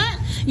like here. that.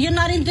 You're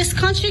not in this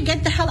country.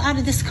 Get the hell out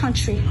of this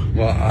country.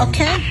 Well,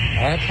 Okay?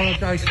 I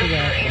apologize for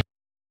that.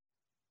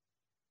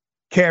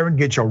 Karen,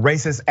 get your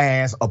racist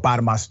ass up out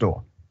of my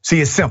store. See,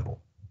 it's simple.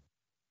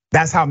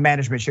 That's how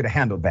management should have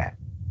handled that.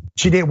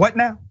 She did what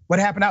now? What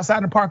happened outside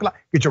in the parking lot?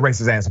 Get your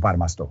racist ass up out of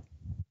my store.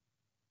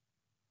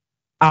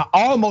 I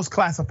almost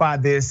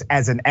classified this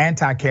as an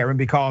anti-Karen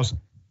because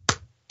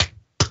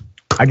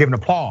I give an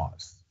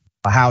applause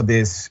for how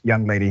this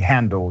young lady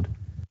handled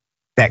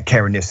that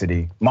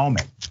Karenicity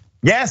moment.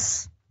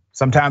 Yes,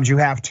 sometimes you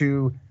have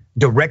to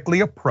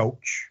directly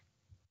approach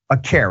a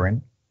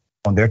Karen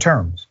on their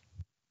terms.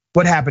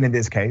 What happened in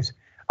this case?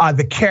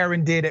 The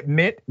Karen did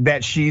admit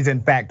that she's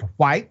in fact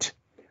white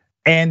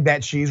and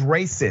that she's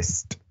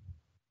racist.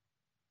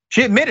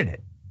 She admitted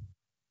it.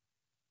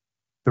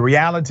 The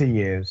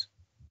reality is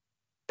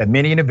that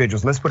many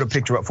individuals, let's put a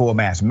picture up full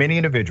mass, many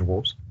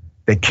individuals,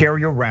 they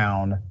carry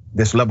around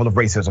this level of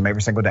racism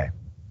every single day.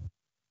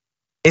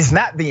 It's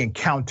not the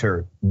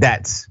encounter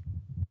that's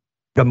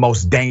the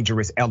most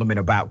dangerous element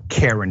about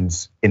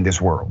Karens in this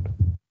world.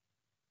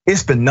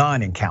 It's the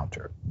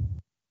non-encounter.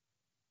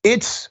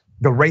 It's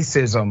the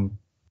racism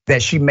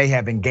that she may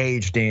have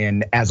engaged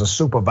in as a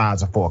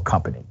supervisor for a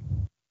company,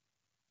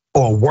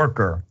 or a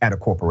worker at a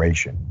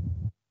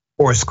corporation,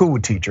 or a school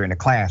teacher in a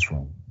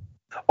classroom,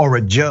 or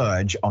a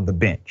judge on the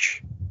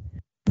bench.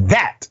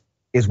 That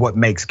is what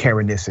makes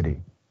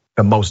Karenicity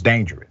the most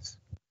dangerous.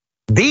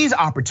 These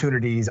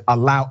opportunities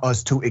allow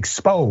us to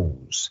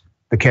expose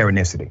the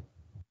Karenicity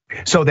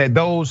so that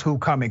those who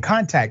come in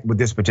contact with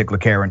this particular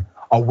Karen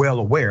are well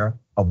aware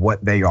of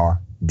what they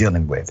are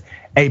dealing with.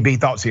 AB,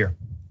 thoughts here?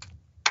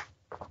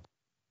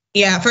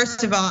 Yeah,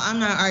 first of all, I'm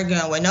not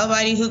arguing with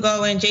nobody who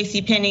go in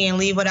JCPenney and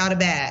leave without a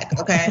bag,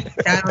 okay?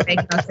 That don't make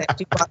no sense.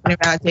 You walking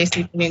around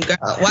JCPenney,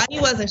 girl. Why you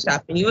wasn't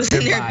shopping? You was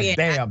in there being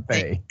damn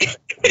thing.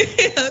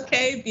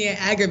 Okay, being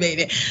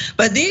aggravated.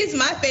 But these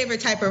my favorite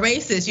type of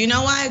racist. You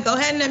know why? Go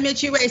ahead and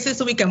admit you racist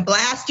so we can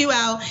blast you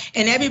out,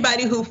 and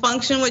everybody who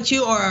function with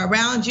you or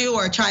around you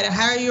or try to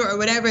hire you or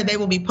whatever, they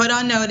will be put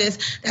on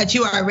notice that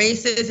you are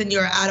racist and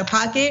you're out of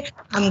pocket.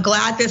 I'm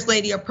glad this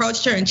lady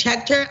approached her and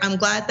checked her. I'm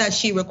glad that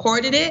she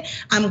recorded it.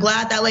 I'm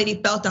glad that lady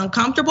felt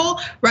uncomfortable,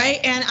 right?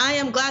 And I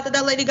am glad that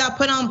that lady got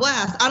put on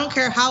blast. I don't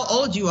care how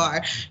old you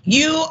are.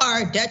 You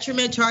are a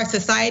detriment to our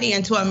society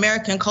and to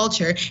American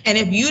culture. And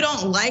if you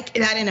don't like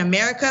that in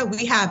America,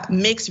 we have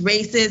mixed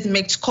races,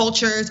 mixed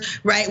cultures,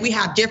 right? We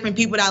have different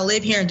people that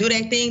live here and do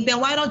their thing.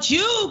 Then why don't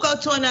you go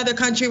to another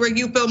country where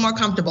you feel more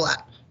comfortable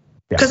at?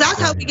 Because that's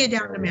how we get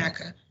down in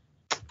America.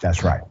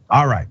 That's right.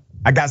 All right,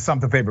 I got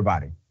something for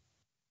everybody.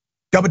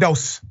 Double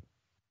dose.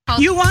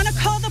 You want to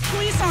call the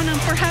police on them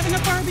for having a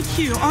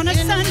barbecue on a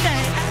Sunday.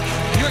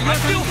 I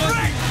feel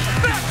free.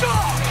 Back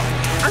off.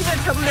 I'm going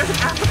to tell them there's an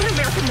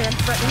African-American man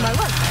threatening my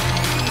life.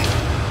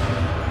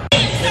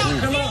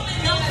 Come on.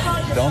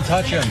 Don't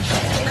touch him.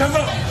 Come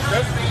on.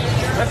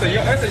 That's a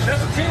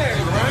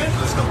teenager, right?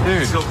 Let's go. Dude.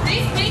 Let's go.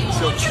 These people,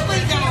 what you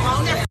leave them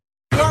alone? They're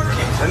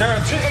And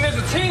there's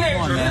a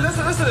teenager. Man. This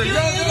is a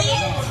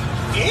young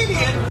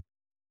idiot.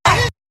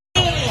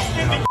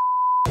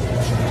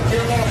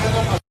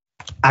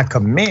 I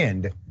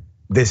commend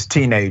this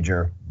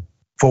teenager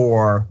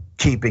for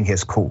keeping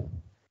his cool.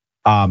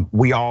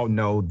 We all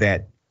know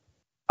that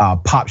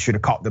Pop should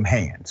have caught them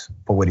hands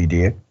for what he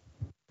did,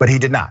 but he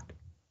did not.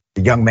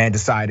 The young man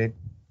decided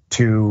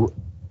to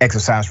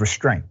exercise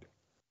restraint,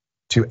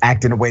 to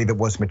act in a way that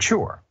was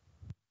mature,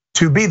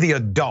 to be the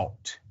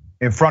adult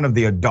in front of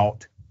the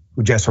adult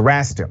who just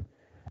harassed him.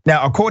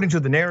 Now, according to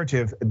the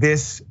narrative,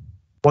 this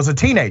was a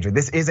teenager.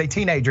 This is a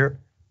teenager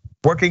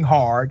working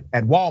hard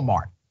at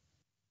Walmart.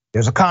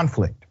 There's a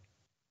conflict.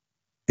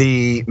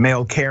 The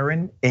male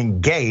Karen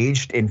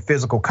engaged in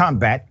physical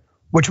combat,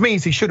 which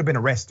means he should have been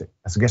arrested.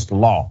 That's against the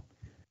law.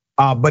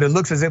 But it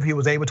looks as if he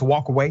was able to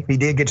walk away. He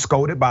did get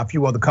scolded by a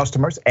few other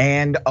customers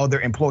and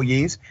other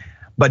employees,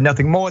 but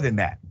nothing more than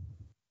that.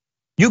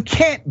 You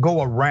can't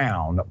go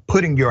around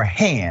putting your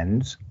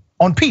hands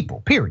on people,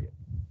 period.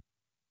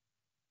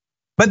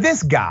 But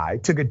this guy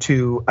took it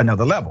to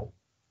another level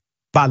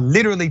by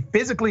literally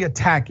physically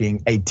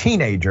attacking a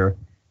teenager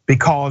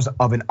because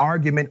of an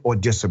argument or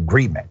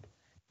disagreement.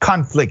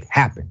 Conflict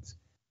happens,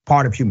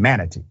 part of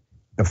humanity.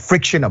 The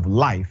friction of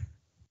life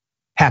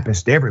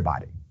happens to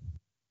everybody.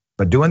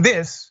 But doing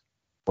this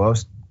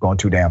was going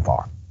too damn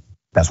far.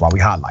 That's why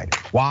we highlight it.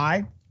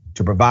 Why?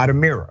 To provide a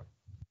mirror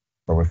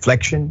for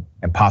reflection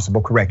and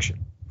possible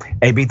correction.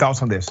 AB,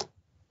 thoughts on this?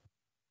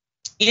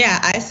 Yeah,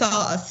 I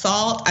saw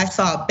assault, I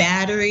saw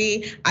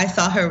battery, I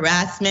saw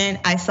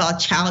harassment, I saw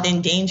child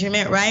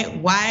endangerment, right?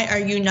 Why are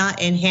you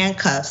not in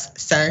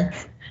handcuffs, sir?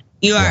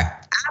 You are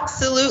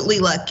absolutely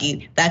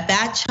lucky that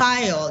that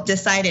child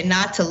decided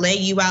not to lay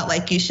you out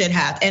like you should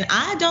have. And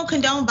I don't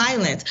condone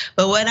violence,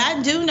 but what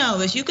I do know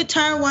is you could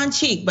turn one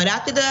cheek, but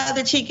after the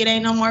other cheek, it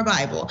ain't no more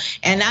Bible.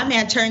 And that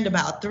man turned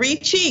about 3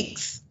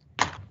 cheeks.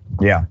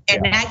 Yeah.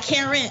 And that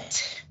Karen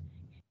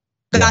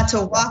got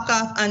to walk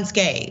off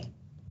unscathed.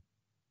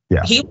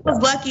 Yeah. He was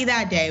lucky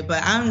that day,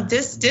 but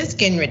this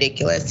getting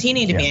ridiculous. He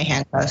need to be in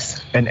handcuffs.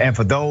 And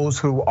for those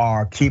who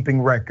are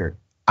keeping record,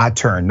 I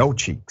turn no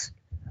cheeks.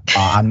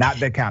 I'm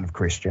not that kind of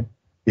Christian.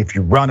 If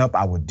you run up,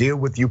 I will deal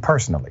with you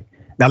personally.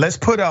 Now let's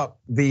put up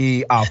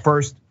the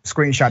first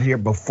screenshot here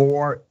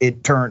before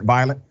it turned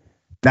violent.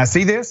 Now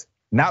see this?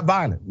 Not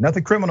violent,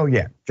 nothing criminal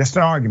yet, just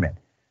an argument.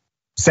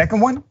 Second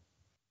one,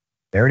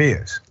 there it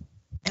is.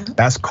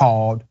 That's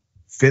called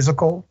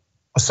physical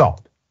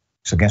assault.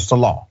 It's against the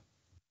law.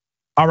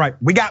 All right,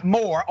 we got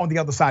more on the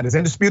other side. It's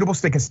indisputable,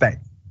 stick and stay.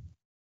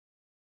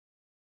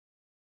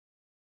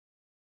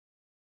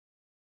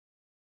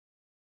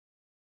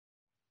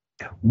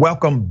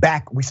 Welcome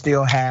back. We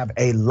still have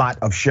a lot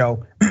of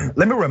show.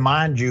 Let me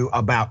remind you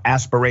about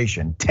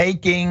aspiration,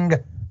 taking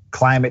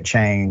climate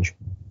change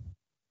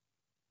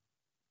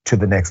to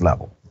the next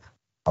level.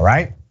 All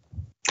right?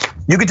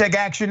 You can take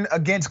action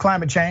against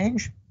climate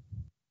change.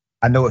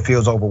 I know it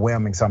feels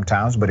overwhelming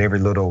sometimes, but every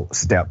little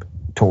step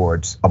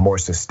towards a more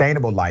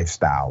sustainable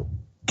lifestyle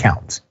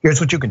counts. Here's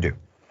what you can do.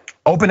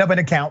 Open up an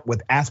account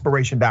with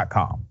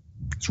aspiration.com.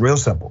 It's real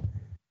simple.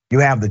 You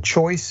have the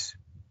choice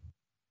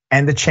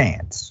and the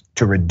chance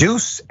to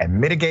reduce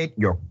and mitigate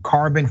your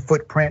carbon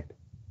footprint,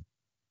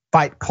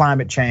 fight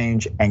climate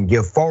change, and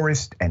give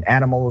forests and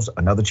animals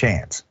another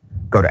chance.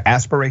 Go to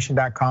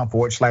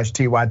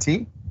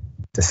aspiration.com/TYT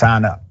to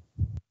sign up.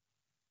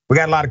 We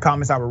got a lot of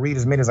comments. I will read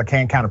as many as I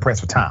can, kind of pressed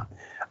for time.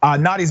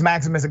 Naughty's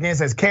Maximus again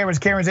says,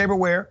 Karen's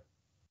everywhere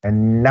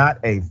and not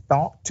a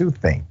thought to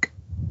think.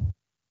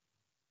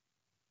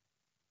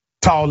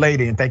 Tall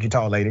lady, and thank you,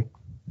 tall lady.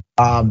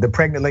 The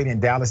pregnant lady in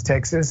Dallas,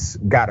 Texas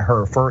got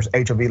her first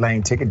HOV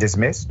lane ticket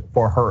dismissed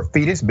for her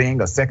fetus being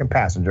a second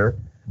passenger,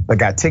 but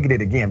got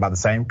ticketed again by the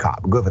same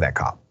cop. Good for that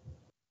cop.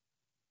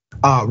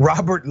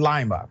 Robert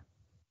Lima,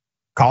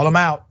 call him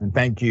out, and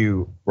thank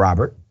you,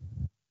 Robert.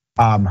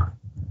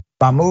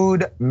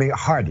 Mahmoud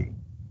Mihardi,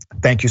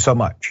 thank you so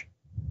much.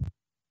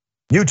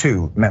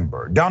 YouTube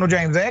member, Donald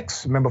James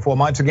X, member 4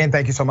 months again,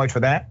 thank you so much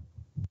for that.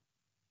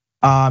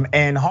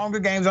 And Hunger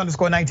Games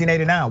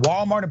 _1989,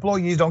 Walmart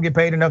employees don't get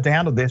paid enough to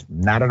handle this,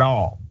 not at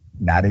all,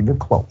 not even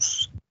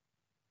close.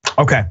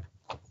 Okay,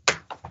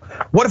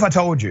 what if I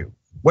told you,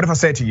 what if I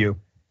said to you,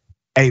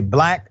 a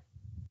black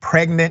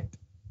pregnant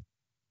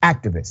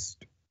activist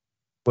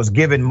was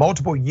given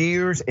multiple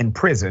years in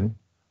prison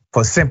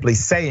for simply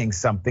saying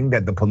something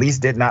that the police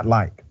did not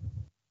like?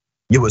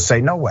 You would say,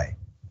 no way,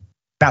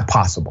 not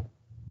possible.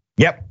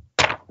 Yep,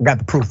 got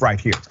the proof right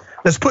here.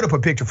 Let's put up a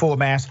picture full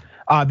mass.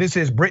 This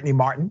is Brittany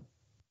Martin.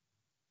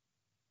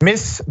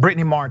 Miss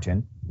Brittany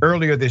Martin,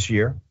 earlier this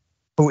year,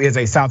 who is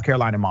a South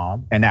Carolina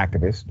mom and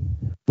activist,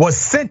 was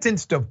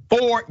sentenced to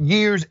 4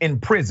 years in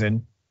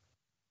prison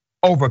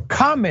over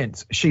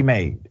comments she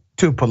made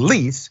to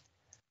police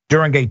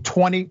during a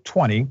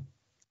 2020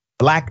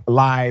 Black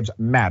Lives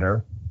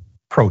Matter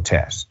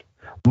protest.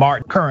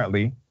 Martin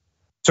currently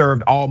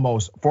served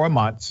almost 4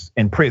 months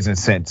in prison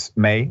since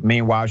May.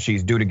 Meanwhile,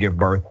 she's due to give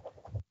birth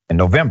in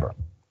November.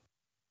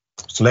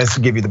 So let's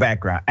give you the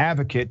background.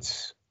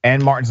 Advocates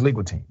and Martin's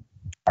legal team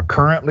are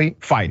currently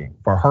fighting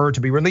for her to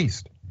be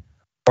released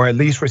or at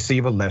least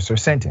receive a lesser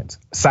sentence,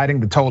 citing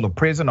the toll of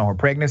prison on her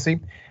pregnancy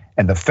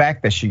and the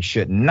fact that she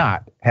should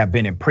not have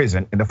been in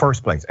prison in the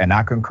first place. And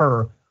I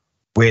concur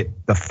with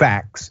the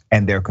facts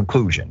and their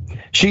conclusion.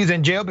 She's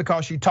in jail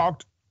because she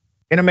talked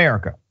in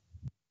America.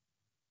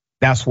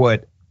 That's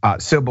what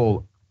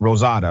Sybil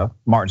Rosada,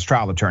 Martin's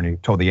trial attorney,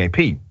 told the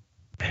AP.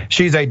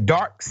 She's a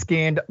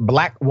dark-skinned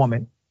black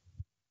woman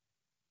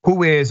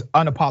who is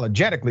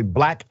unapologetically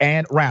black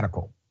and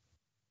radical.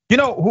 You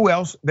know who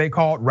else they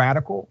called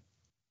radical?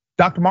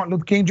 Dr. Martin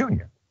Luther King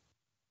Jr.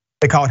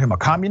 They called him a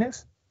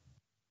communist,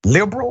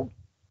 liberal,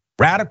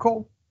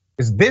 radical.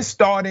 Is this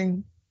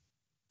starting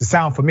to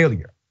sound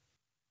familiar?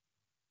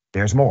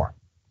 There's more.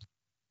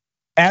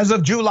 As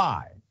of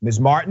July, Ms.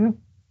 Martin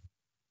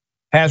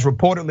has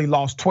reportedly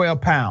lost 12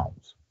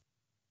 pounds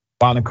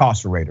while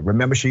incarcerated.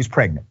 Remember, she's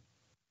pregnant.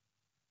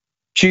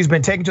 She's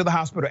been taken to the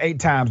hospital 8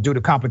 times due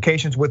to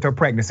complications with her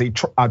pregnancy,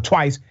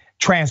 twice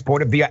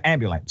transported via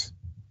ambulance.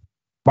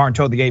 Martin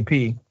told the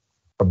AP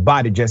her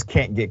body just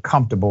can't get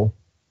comfortable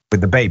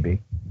with the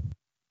baby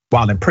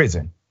while in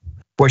prison,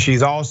 where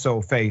she's also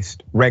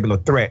faced regular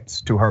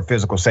threats to her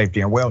physical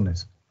safety and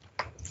wellness.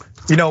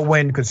 You know,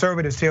 when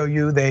conservatives tell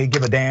you they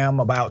give a damn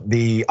about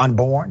the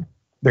unborn,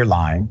 they're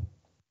lying.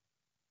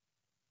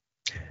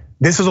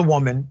 This is a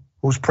woman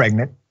who's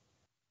pregnant.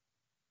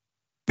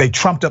 They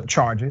trumped up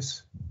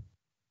charges.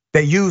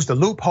 They used a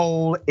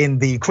loophole in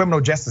the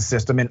criminal justice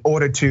system in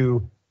order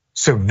to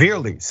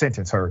severely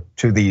sentence her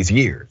to these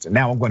years. And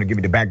now I'm going to give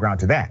you the background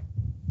to that.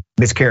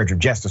 Miscarriage of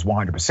justice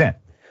 100%.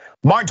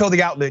 Martin told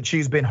the outlet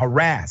she's been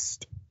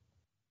harassed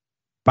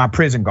by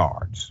prison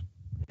guards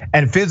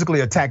and physically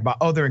attacked by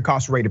other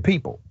incarcerated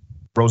people.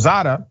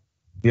 Rosada,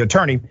 the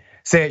attorney,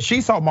 said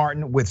she saw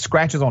Martin with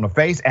scratches on her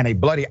face and a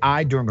bloody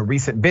eye during a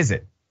recent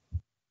visit.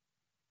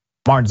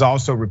 Martin's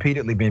also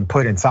repeatedly been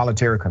put in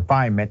solitary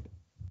confinement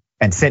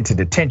and sent to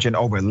detention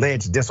over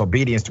alleged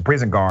disobedience to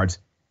prison guards,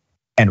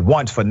 and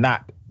once for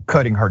not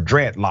cutting her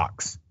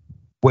dreadlocks,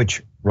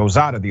 which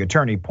Rosada, the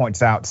attorney,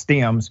 points out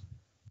stems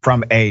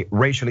from a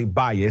racially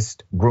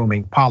biased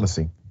grooming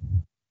policy.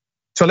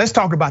 So let's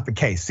talk about the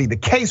case. See, the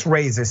case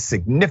raises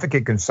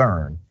significant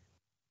concern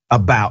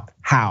about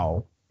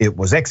how it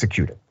was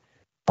executed.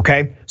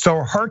 Okay,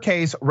 so her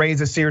case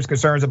raises serious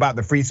concerns about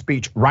the free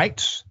speech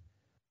rights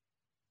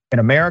in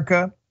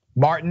America.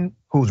 Martin,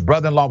 whose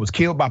brother-in-law was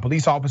killed by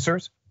police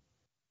officers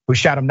who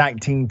shot him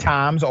 19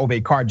 times over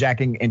a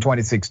carjacking in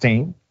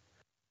 2016,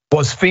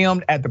 was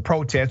filmed at the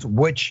protest,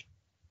 which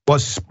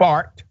was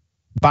sparked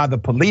by the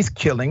police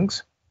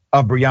killings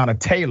of Breonna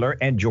Taylor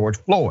and George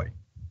Floyd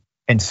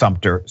in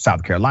Sumter,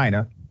 South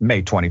Carolina,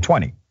 May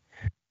 2020.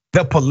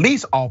 The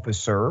police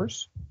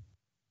officers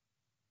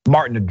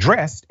Martin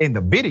addressed in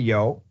the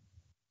video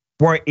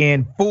were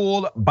in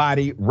full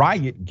body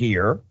riot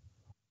gear,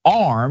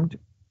 armed,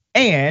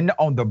 and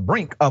on the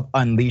brink of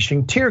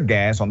unleashing tear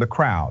gas on the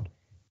crowd.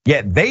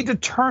 Yet they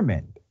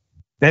determined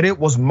that it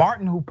was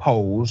Martin who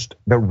posed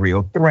the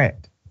real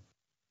threat.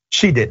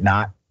 She did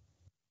not.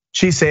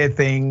 She said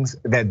things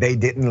that they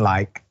didn't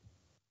like,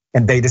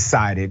 and they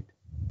decided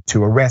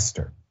to arrest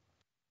her.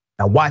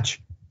 Now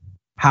watch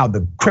how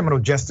the criminal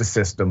justice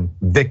system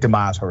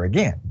victimized her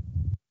again.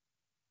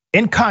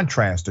 In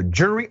contrast, the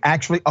jury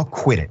actually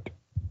acquitted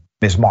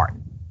Ms.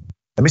 Martin.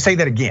 Let me say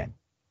that again.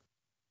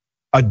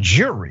 A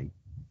jury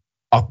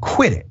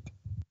acquitted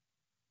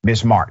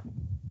Miss Martin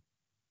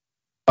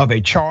of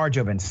a charge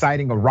of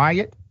inciting a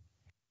riot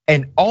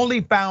and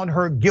only found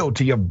her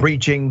guilty of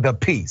breaching the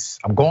peace.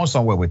 I'm going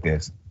somewhere with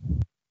this.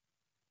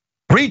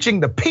 Breaching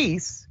the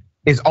peace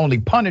is only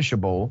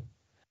punishable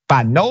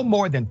by no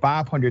more than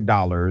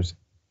 $500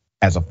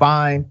 as a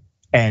fine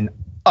and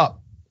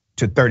up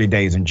to 30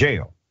 days in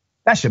jail.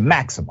 That's your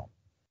maximum.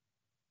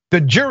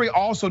 The jury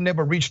also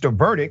never reached a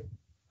verdict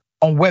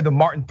on whether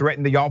Martin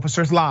threatened the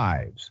officers'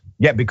 lives.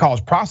 Yet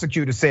because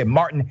prosecutors said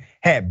Martin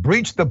had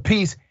breached the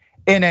peace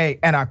in a,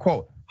 and I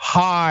quote,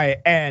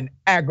 high and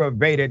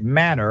aggravated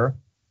manner,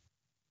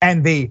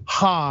 and the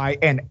high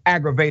and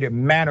aggravated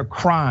manner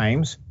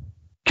crimes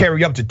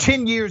carry up to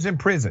 10 years in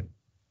prison.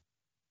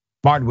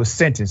 Martin was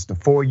sentenced to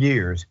 4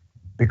 years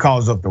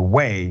because of the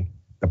way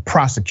the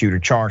prosecutor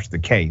charged the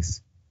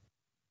case.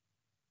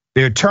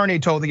 The attorney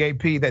told the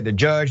AP that the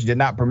judge did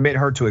not permit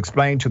her to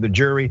explain to the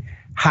jury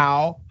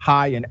how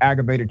high and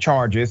aggravated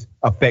charges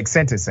affect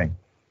sentencing.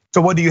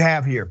 So what do you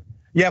have here?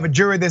 You have a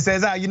jury that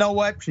says, you know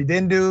what? She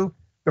didn't do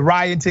the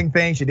rioting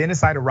thing. She didn't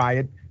incite a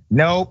riot.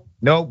 No,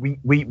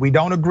 we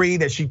don't agree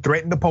that she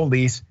threatened the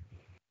police.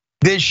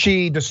 Did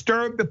she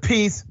disturb the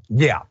peace?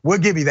 Yeah, we'll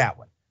give you that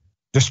one.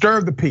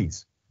 Disturb the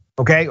peace,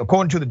 okay?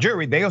 According to the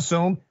jury, they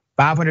assume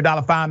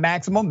 $500 fine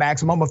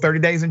maximum of 30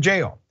 days in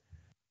jail.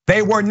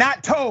 They were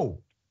not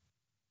told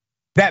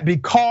that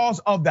because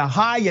of the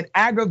high and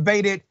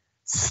aggravated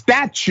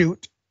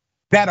statute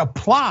that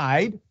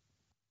applied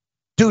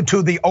due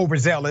to the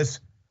overzealous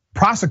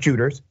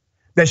prosecutors,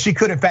 that she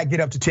could in fact get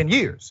up to 10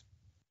 years.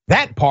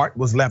 That part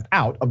was left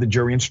out of the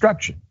jury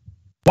instruction.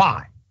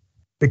 Why?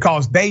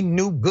 Because they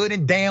knew good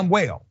and damn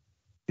well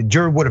the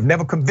jury would have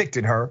never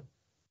convicted her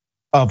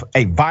of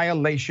a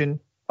violation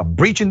of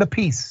breaching the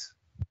peace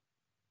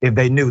if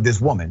they knew this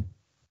woman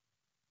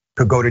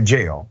could go to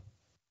jail,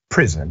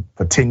 prison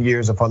for 10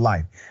 years of her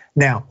life.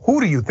 Now,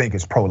 who do you think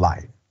is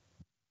pro-life?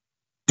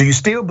 Do you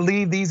still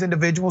believe these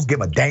individuals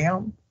give a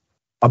damn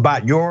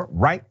about your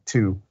right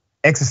to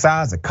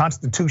exercise a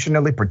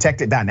constitutionally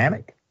protected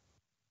dynamic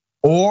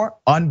or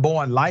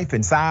unborn life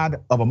inside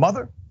of a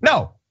mother?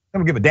 No, they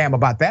don't give a damn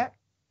about that.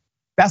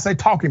 That's a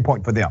talking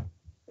point for them.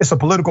 It's a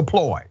political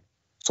ploy.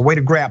 It's a way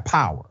to grab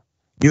power,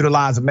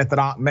 utilize a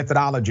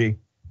methodology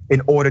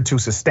in order to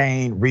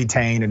sustain,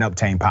 retain, and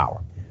obtain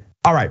power.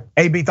 All right,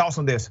 AB, thoughts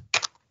on this?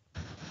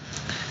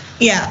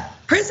 Yeah,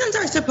 prisons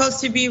are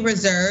supposed to be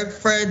reserved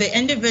for the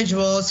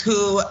individuals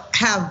who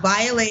have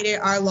violated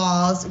our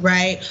laws,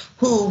 right?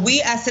 Who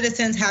we as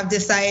citizens have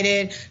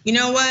decided, you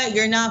know what,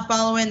 you're not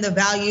following the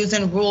values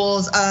and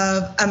rules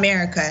of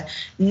America.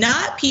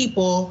 Not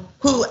people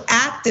who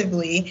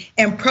actively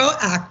and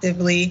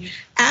proactively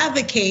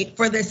advocate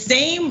for the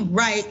same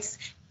rights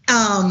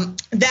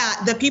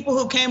that the people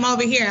who came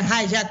over here and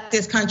hijacked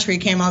this country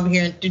came over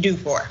here to do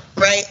for,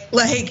 right?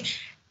 Like,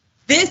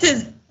 this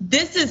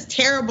is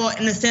terrible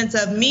in the sense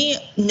of me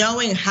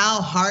knowing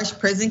how harsh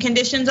prison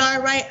conditions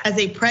are, right? As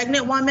a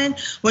pregnant woman,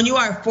 when you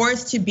are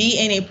forced to be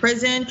in a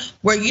prison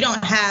where you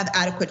don't have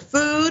adequate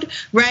food,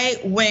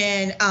 right?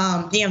 When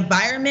the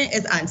environment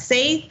is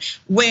unsafe,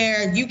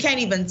 where you can't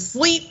even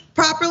sleep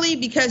properly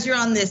because you're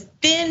on this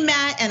thin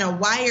mat and a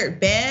wired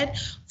bed,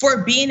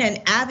 for being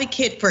an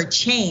advocate for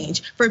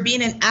change, for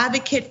being an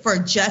advocate for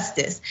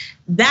justice.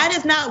 That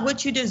is not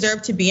what you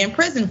deserve to be in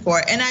prison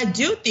for. And I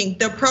do think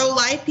the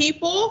pro-life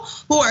people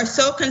who are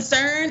so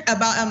concerned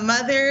about a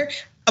mother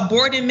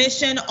aborting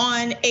mission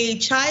on a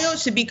child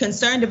should be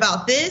concerned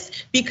about this,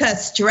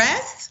 because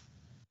stress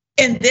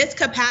in this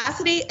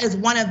capacity is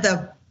one of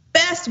the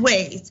best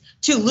ways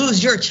to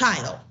lose your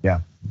child.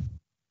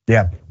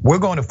 Yeah, we're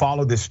going to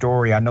follow this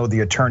story. I know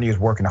the attorney is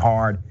working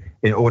hard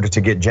in order to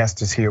get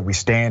justice here. We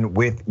stand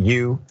with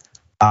you.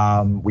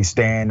 We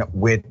stand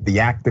with the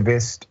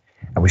activist,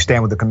 and we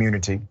stand with the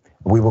community.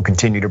 We will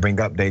continue to bring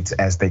updates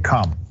as they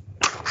come.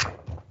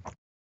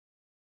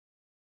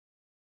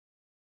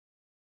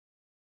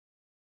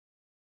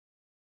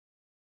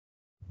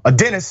 A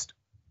dentist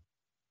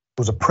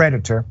who's a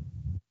predator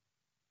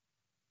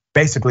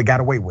basically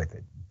got away with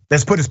it.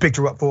 Let's put his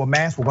picture up for a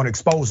mask. We're going to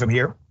expose him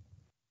here.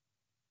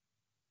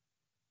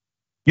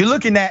 You're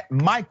looking at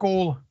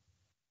Michael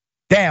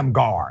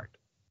Damgard,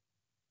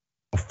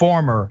 a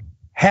former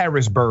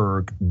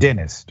Harrisburg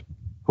dentist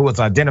who was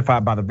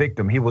identified by the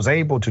victim. He was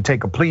able to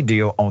take a plea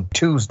deal on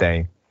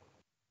Tuesday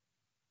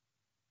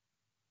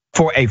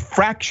for a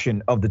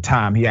fraction of the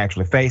time he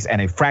actually faced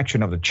and a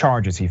fraction of the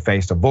charges he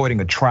faced,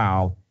 avoiding a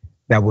trial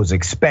that was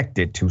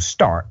expected to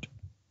start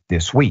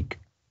this week.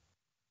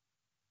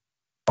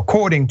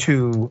 According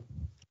to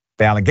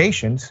the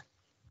allegations,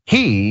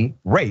 he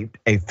raped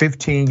a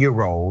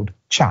 15-year-old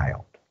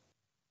child.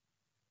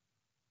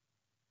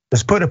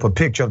 Let's put up a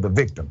picture of the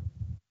victim,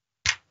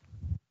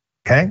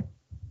 okay?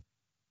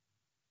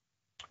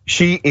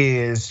 She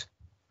is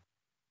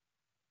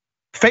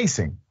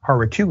facing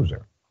her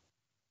accuser.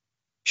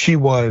 She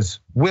was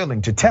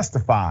willing to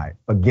testify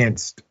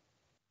against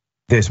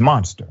this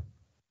monster.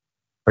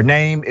 Her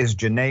name is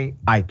Janae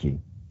Ike,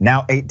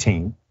 now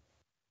 18,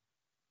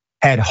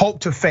 had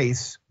hoped to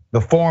face the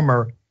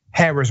former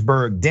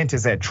Harrisburg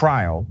dentist at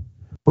trial,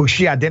 who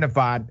she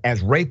identified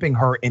as raping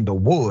her in the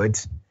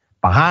woods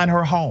behind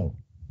her home.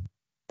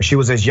 She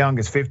was as young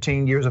as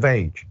 15 years of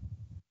age.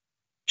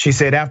 She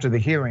said after the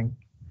hearing,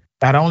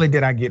 not only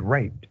did I get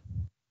raped,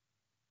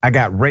 I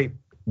got raped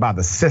by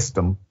the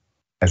system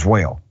as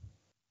well.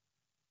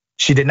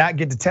 She did not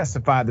get to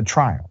testify at the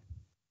trial.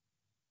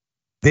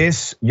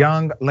 This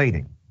young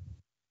lady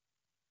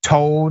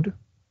told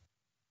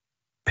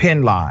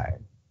Penn Live,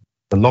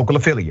 the local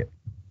affiliate,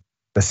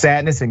 the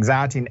sadness,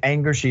 anxiety, and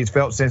anger she's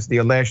felt since the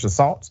alleged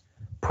assaults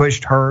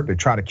pushed her to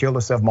try to kill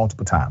herself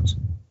multiple times.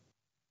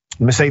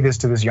 Let me say this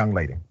to this young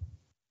lady.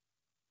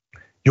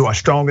 You are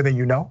stronger than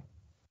you know.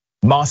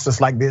 Monsters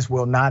like this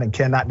will not and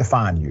cannot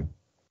define you.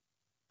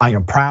 I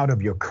am proud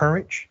of your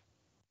courage.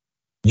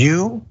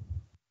 You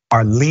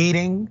are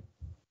leading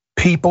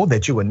people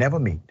that you will never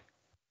meet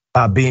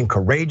by being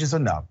courageous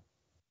enough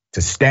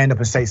to stand up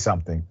and say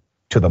something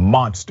to the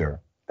monster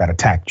that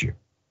attacked you.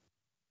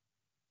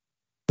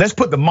 Let's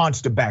put the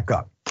monster back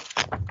up.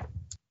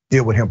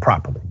 Deal with him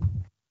properly.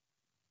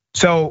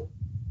 So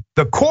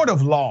the court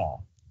of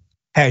law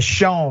has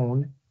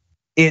shown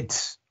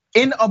its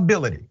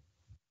inability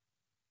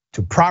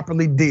to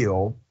properly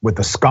deal with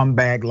a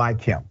scumbag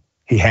like him.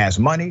 He has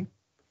money,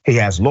 he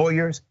has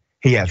lawyers,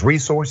 he has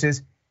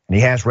resources, and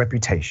he has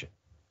reputation.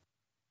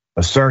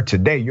 But sir,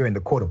 today you're in the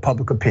court of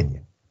public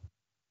opinion,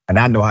 and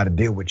I know how to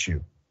deal with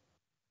you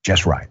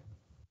just right.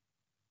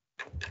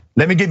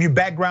 Let me give you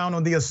background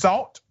on the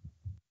assault.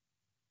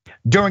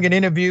 During an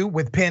interview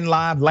with Penn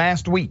Live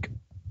last week,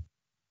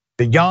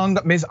 the young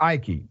Ms.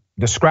 Ike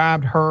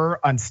described her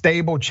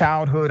unstable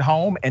childhood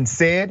home and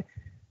said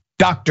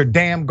Dr.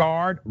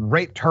 Damgard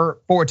raped her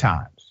 4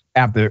 times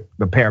after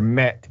the pair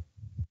met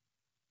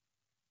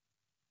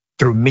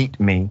through Meet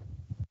Me,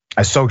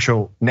 a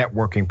social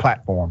networking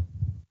platform.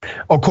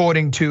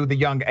 According to the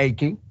young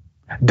Ike,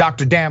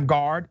 Dr.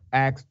 Damgard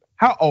asked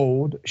how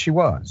old she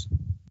was,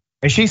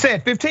 and she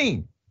said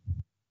 15.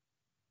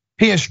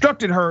 He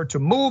instructed her to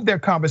move their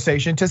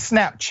conversation to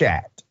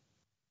Snapchat,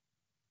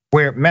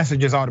 where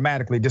messages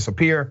automatically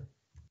disappear,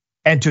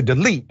 and to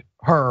delete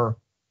her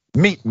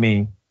Meet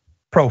Me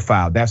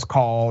profile. That's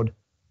called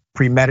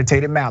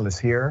premeditated malice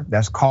here.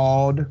 That's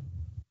called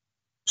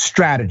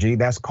strategy.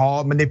 That's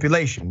called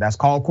manipulation. That's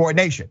called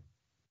coordination.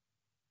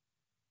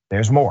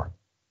 There's more.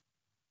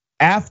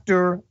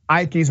 After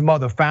Ike's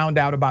mother found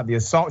out about the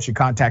assault, she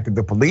contacted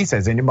the police,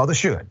 as any mother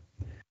should.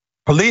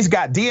 Police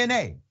got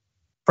DNA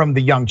from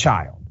the young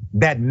child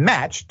that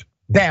matched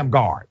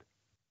Damgard.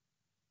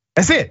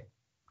 That's it.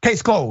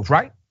 Case closed,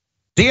 right?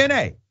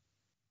 DNA.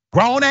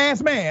 Grown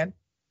ass man,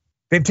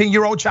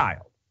 15-year-old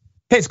child.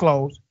 Case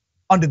closed,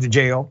 under the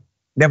jail,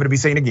 never to be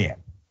seen again.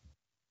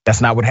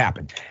 That's not what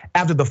happened.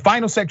 After the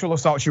final sexual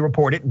assault, she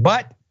reported,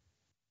 but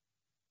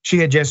she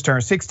had just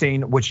turned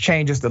 16, which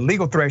changes the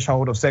legal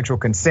threshold of sexual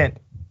consent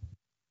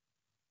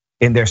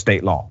in their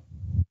state law.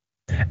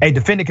 A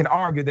defendant can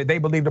argue that they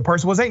believe the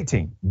person was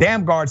 18.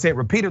 Damgard said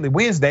repeatedly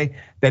Wednesday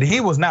that he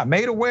was not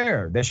made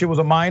aware that she was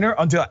a minor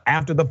until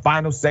after the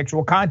final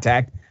sexual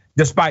contact,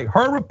 despite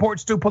her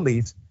reports to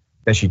police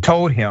that she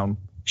told him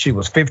she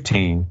was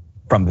 15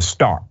 from the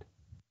start.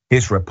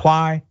 His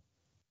reply,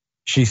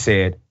 she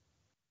said,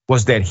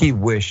 was that he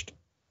wished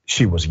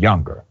she was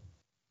younger.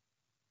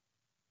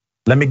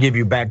 Let me give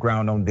you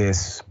background on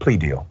this plea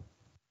deal.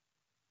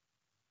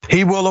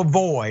 He will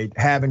avoid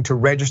having to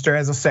register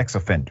as a sex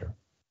offender.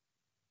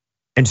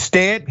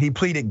 Instead, he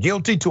pleaded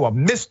guilty to a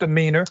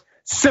misdemeanor,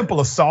 simple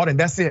assault, and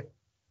that's it.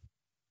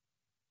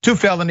 2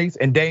 felonies,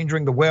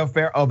 endangering the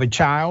welfare of a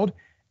child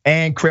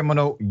and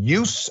criminal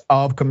use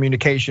of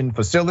communication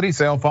facility,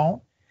 cell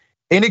phone.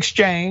 In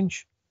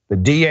exchange, the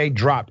DA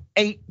dropped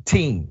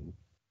 18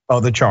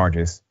 other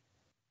charges,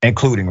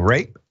 including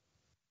rape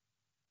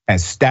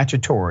and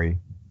statutory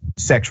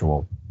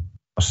sexual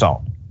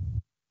assault.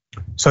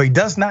 So he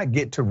does not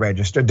get to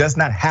register, does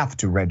not have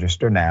to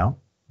register now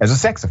as a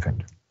sex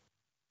offender.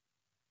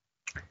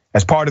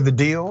 As part of the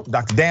deal,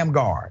 Dr.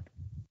 Damgard,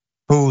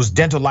 whose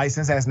dental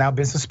license has now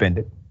been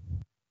suspended,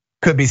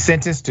 could be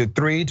sentenced to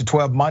 3 to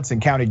 12 months in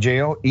county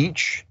jail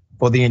each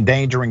for the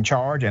endangering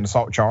charge and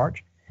assault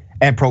charge,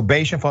 and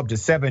probation for up to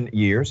 7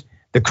 years.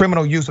 The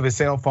criminal use of his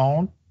cell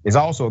phone is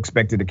also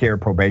expected to carry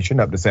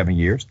probation up to 7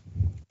 years,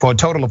 for a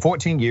total of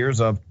 14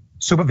 years of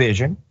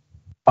supervision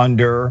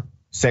under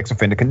sex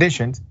offender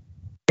conditions.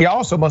 He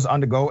also must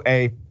undergo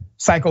a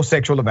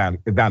psychosexual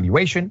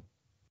evaluation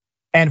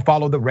and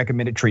follow the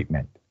recommended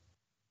treatment.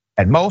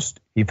 At most,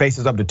 he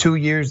faces up to 2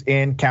 years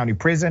in county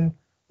prison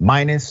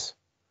minus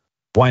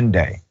 1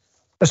 day.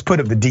 Let's put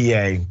up the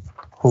DA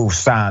who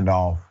signed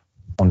off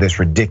on this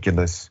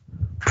ridiculous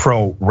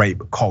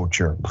pro-rape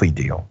culture plea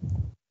deal.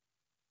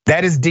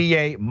 That is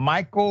DA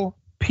Michael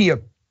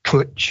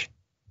Piakuch,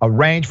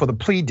 arranged for the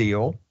plea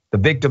deal. The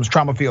victim's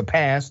trauma-filled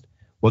past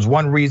was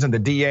one reason the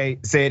DA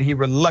said he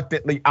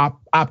reluctantly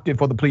opted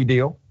for the plea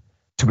deal,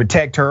 to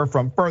protect her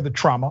from further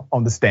trauma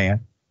on the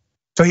stand.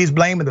 So he's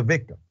blaming the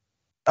victim.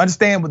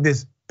 Understand what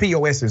this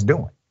POS is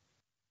doing.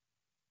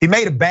 He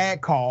made a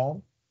bad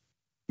call.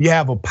 You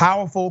have a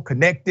powerful,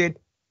 connected,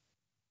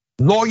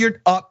 lawyered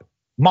up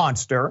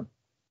monster,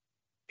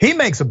 he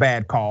makes a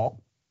bad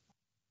call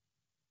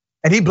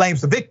and he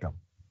blames the victim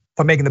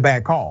for making the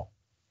bad call.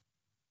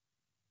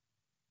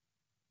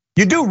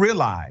 You do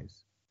realize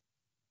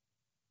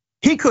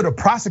he could have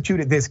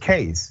prosecuted this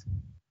case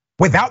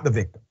without the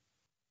victim.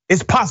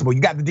 It's possible.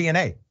 You got the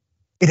DNA.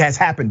 It has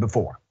happened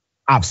before.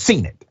 I've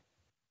seen it.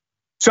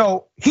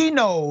 So he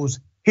knows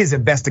his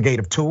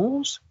investigative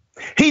tools.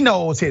 He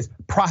knows his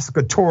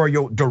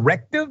prosecutorial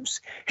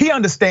directives. He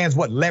understands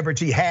what leverage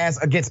he has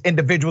against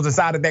individuals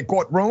inside of that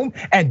courtroom.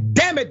 And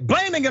damn it,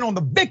 blaming it on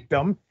the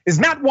victim is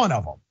not one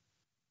of them.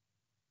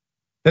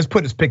 Let's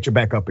put his picture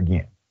back up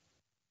again.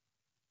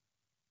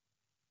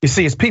 You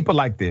see, it's people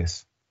like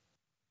this.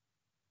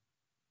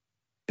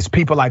 It's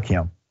people like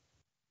him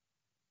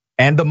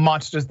and the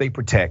monsters they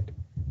protect.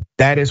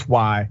 That is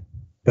why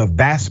the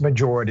vast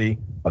majority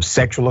of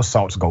sexual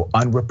assaults go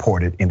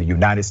unreported in the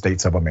United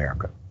States of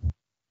America.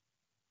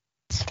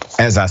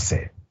 As I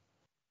said,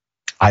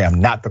 I am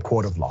not the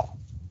court of law.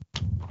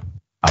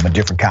 I'm a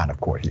different kind of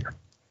court here.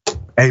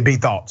 AB,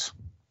 thoughts?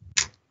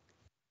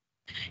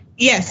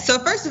 Yes, so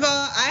first of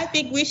all, I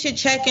think we should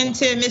check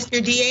into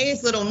Mr.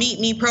 DA's little meet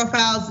me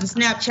profiles and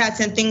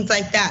Snapchats and things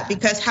like that,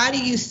 because how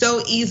do you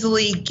so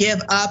easily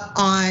give up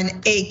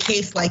on a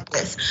case like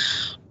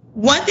this?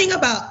 One thing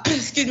about,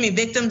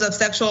 victims of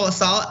sexual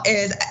assault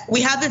is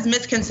we have this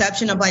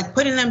misconception of like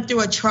putting them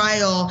through a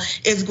trial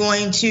is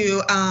going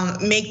to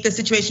make the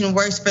situation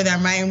worse for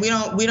them, right? And we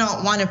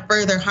don't want to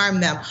further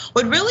harm them.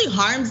 What really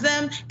harms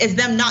them is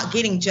them not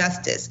getting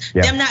justice,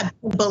 them not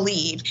being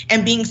believed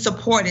and being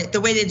supported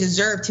the way they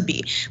deserve to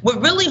be.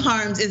 What really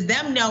harms is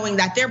them knowing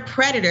that their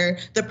predator,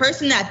 the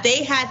person that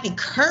they had the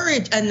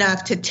courage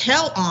enough to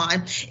tell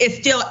on, is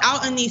still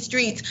out in these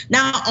streets,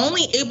 not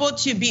only able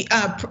to be,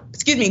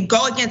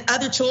 go against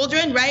other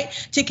children, right?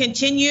 To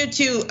continue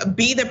to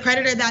be the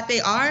predator that they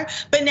are,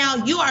 but now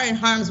you are in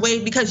harm's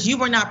way because you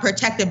were not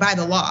protected by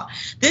the law.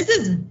 This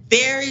is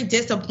very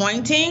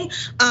disappointing.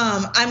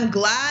 I'm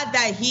glad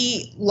that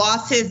he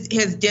lost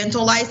his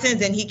dental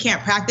license and he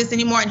can't practice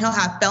anymore and he'll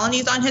have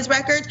felonies on his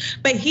record,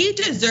 but he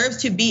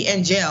deserves to be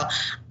in jail.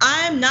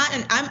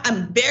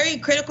 I'm very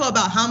critical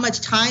about how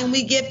much time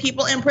we give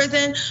people in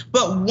prison,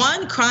 but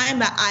one crime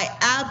that I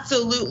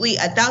absolutely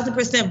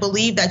 1000%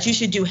 believe that you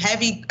should do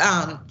heavy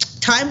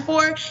time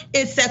for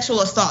is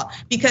sexual assault,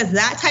 because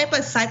that type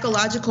of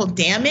psychological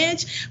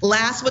damage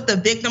lasts with the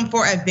victim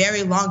for a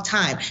very long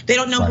time. They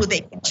don't know who they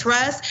can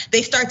trust.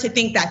 They start to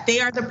think that they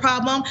are the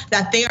problem,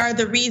 that they are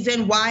the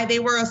reason why they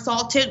were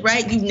assaulted,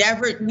 right?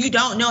 You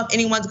don't know if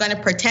anyone's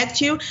gonna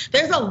protect you.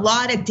 There's a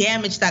lot of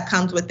damage that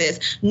comes with this,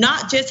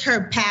 not just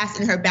her past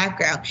and her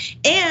background.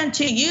 And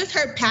to use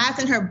her past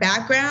and her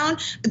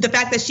background, the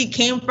fact that she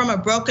came from a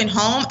broken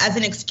home as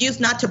an excuse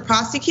not to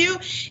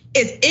prosecute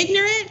is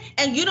ignorant,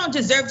 and you don't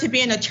deserve to be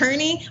an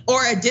attorney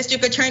or a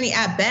district attorney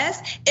at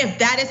best if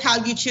that is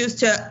how you choose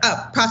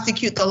to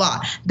prosecute the law.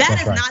 That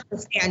is not the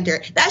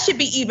standard. That should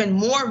be even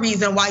more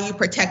reason why you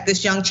protect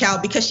this young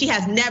child, because she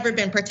has never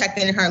been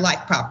protected in her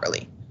life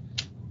properly.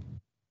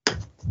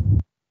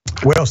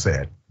 Well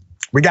said.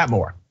 We got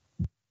more.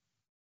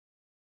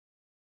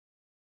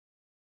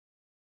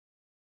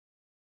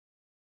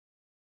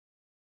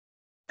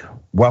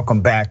 Welcome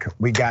back.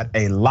 We got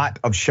a lot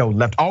of show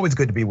left. Always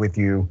good to be with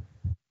you.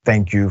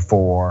 Thank you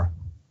for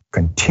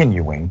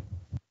continuing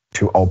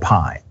to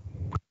opine.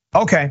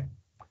 Okay.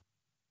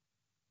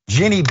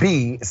 Jenny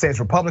B says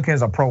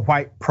Republicans are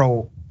pro-white,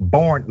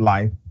 pro-born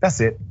life.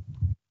 That's it.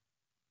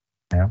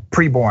 Yeah,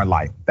 pre-born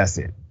life. That's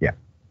it. Yeah,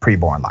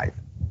 pre-born life.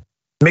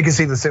 Make it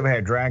see the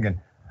silver-haired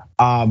dragon.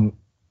 A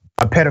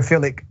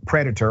pedophilic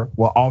predator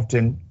will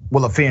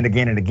offend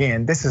again and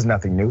again. This is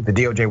nothing new. The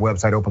DOJ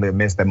website openly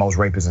admits that most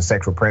rapists and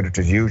sexual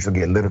predators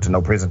usually get little to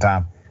no prison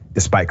time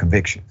despite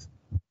convictions.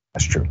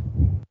 That's true.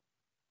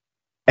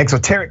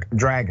 Exoteric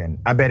dragon.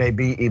 I bet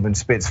AB even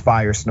spits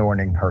fire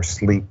snoring in her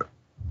sleep.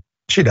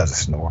 She doesn't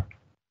snore.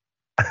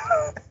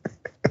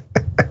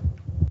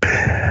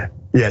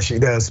 Yeah, she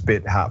does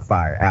spit hot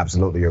fire.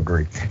 Absolutely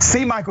agree.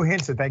 C. Michael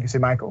Henson. Thank you, C.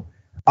 Michael.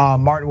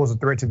 Martin was a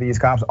threat to these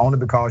cops only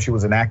because she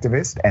was an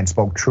activist and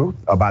spoke truth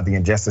about the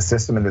injustice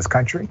system in this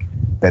country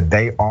that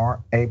they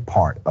are a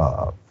part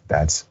of.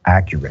 That's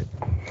accurate.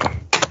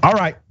 All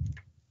right.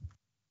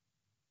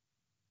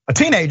 A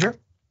teenager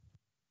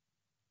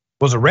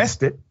was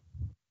arrested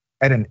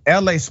at an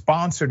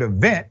LA-sponsored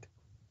event,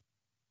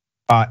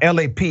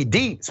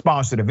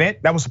 LAPD-sponsored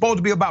event that was supposed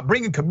to be about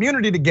bringing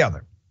community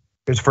together.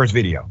 Here's the first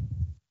video.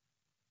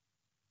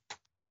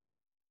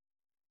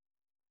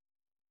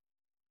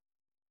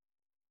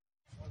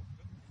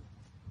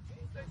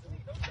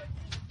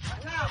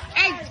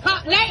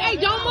 Hey,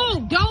 don't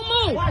move, don't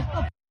move.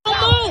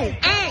 Don't move,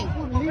 hey,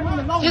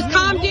 just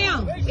calm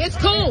down. It's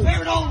cool,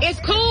 it's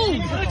cool.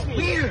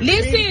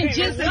 Listen,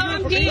 just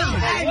calm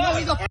down.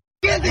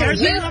 Just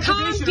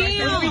calm down.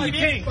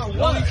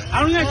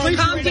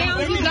 Calm down,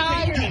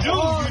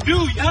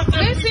 you guys.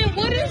 Listen,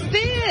 what is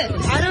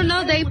this? I don't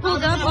know, they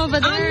pulled up over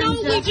there. I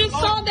know, we just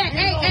saw that.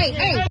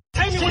 Hey.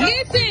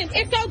 Listen,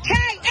 it's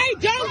okay. Hey,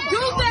 don't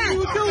do that.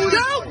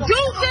 Don't do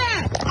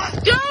that.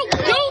 Don't do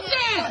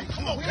that.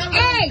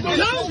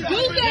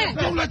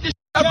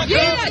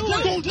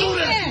 Don't do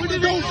that.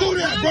 Don't do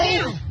that, bro.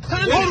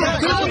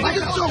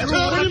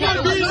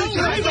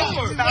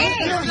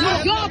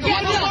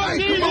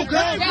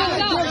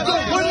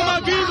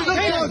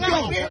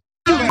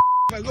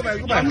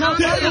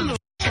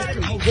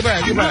 Go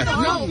back.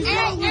 No,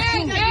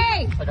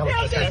 hey.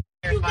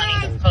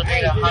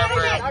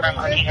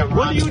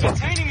 What are you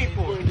detaining me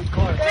for?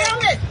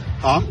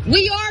 Huh?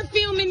 We are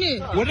filming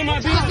it. What am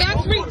I doing?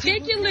 That's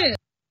ridiculous.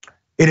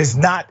 It is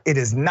not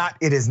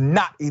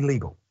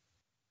illegal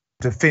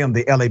to film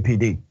the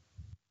LAPD.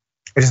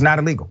 It is not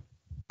illegal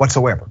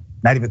whatsoever,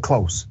 not even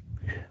close.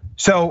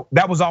 So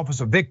that was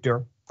Officer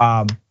Victor,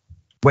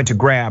 went to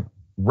grab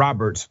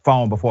Robert's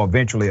phone before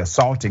eventually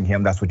assaulting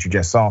him. That's what you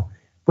just saw.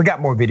 We got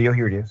more video,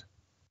 here it is.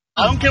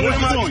 I don't care what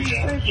you're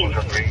doing.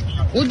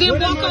 Well, then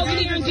walk over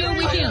there and deal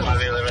with him.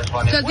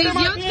 Because these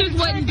youngsters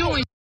wasn't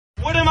doing.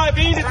 What am I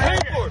being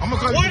detained for?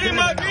 What am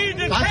I being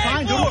detained for? That's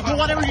fine, do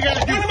whatever you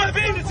gotta do. What am I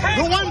being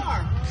detained for?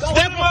 What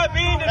am I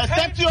being detained for?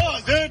 Step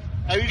yours, dude.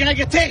 Or you're gonna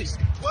get tased.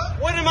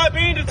 What am I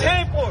being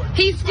detained for?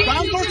 He's scared.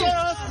 Down for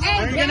us,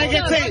 or you're gonna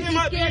get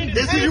tased.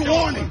 This is your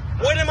warning.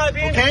 What am I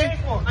being detained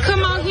for?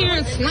 Come on here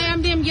and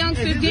slam them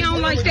youngsters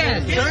down like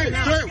that.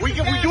 Sir, we're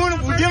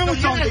dealing with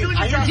something.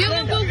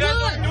 Dealing with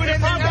what?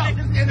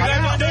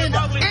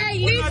 Hey,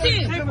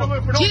 listen.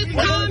 Just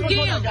calm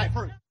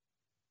down.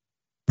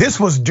 This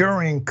was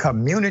during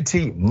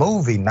community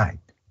movie night.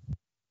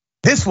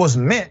 This was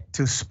meant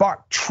to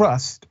spark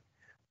trust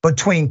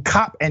between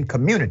cop and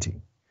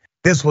community.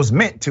 This was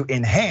meant to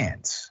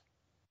enhance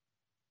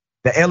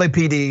the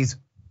LAPD's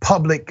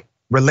public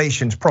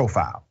relations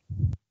profile.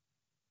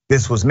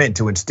 This was meant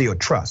to instill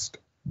trust.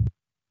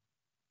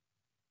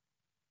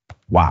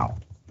 Wow.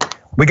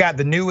 We got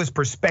the newest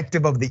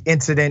perspective of the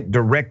incident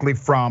directly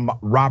from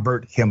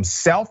Robert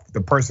himself,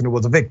 the person who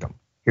was a victim.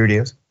 Here it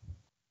is.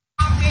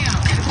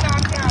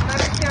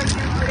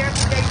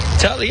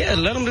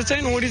 Let him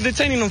detain him. What is he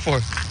detaining him for?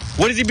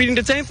 What is he being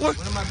detained for?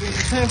 What am I being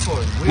detained for?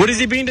 What is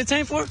he being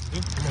detained for?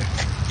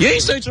 You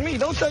ain't searching me.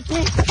 Don't touch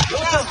me.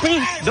 Don't touch me.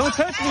 Don't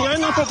touch me. I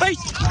ain't on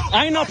probation.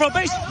 I ain't on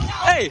probation.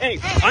 Hey,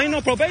 I ain't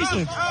on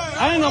probation.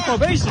 I ain't on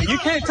probation. You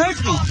can't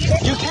touch me.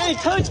 You can't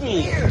touch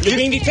me. You're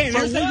being detained.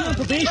 For you're on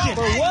probation.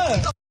 For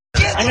what?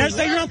 I never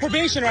say you're on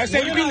probation, or I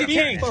say you're being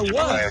detained. For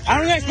what? I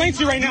don't know explain to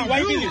you right now why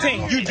you're being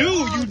detained. You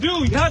do.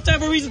 You have to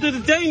have a reason to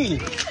detain me.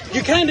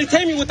 You can't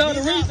detain me without a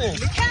reason.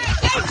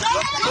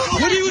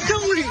 What are you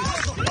doing?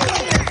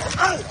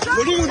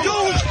 What are you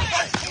doing?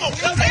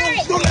 What are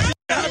they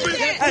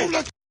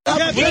doing?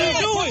 What are they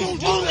doing,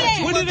 bro?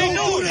 What are they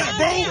doing?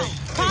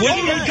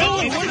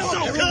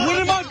 What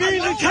am I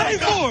being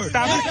detained for? What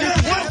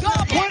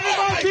am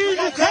I being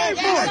detained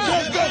for?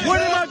 What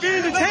am I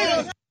being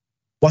detained for?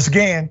 Once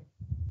again,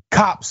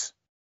 cops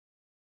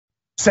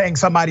saying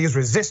somebody is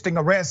resisting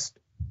arrest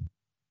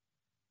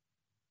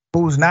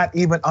who's not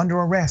even under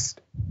arrest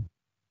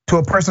to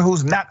a person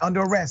who's not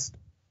under arrest.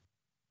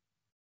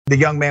 The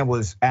young man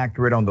was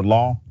accurate on the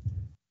law.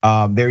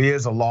 There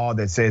is a law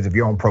that says if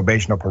you're on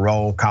probation or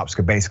parole, cops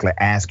could basically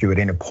ask you at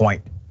any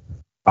point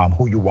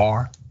who you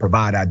are,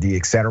 provide ID,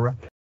 etc.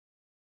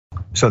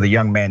 So the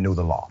young man knew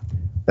the law.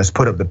 Let's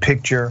put up the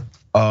picture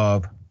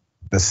of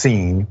the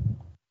scene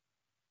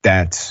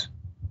that's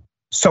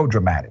so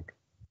dramatic,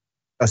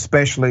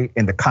 especially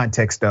in the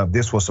context of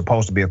this was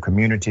supposed to be a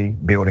community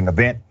building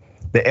event.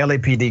 The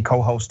LAPD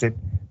co-hosted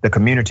the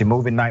community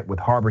movie night with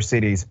Harbor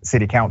City's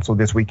city council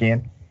this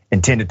weekend,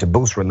 intended to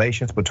boost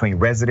relations between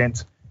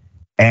residents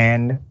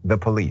and the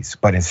police.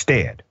 But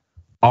instead,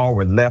 all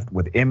were left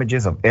with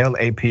images of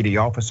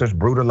LAPD officers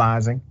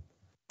brutalizing,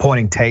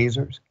 pointing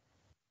tasers,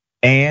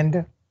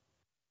 and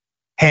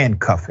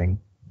handcuffing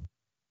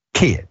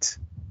kids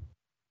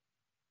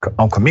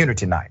on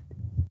community night.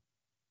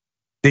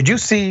 Did you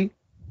see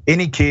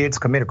any kids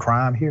commit a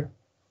crime here?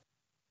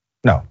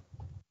 No.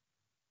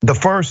 The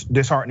first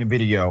disheartening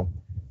video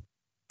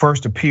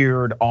first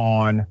appeared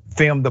on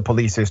Film the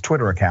Police's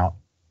Twitter account,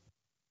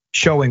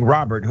 showing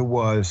Robert, who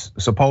was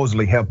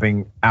supposedly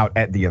helping out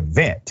at the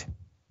event,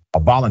 a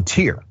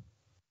volunteer,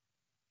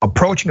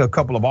 approaching a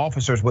couple of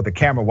officers with a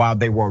camera while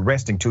they were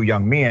arresting two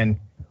young men,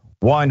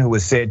 one who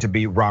is said to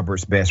be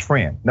Robert's best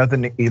friend.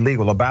 Nothing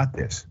illegal about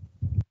this.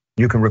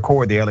 You can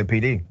record the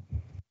LAPD.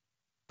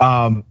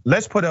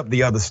 Let's put up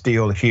the other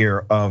still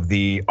here of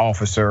the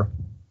officer.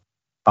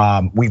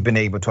 We've been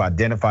able to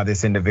identify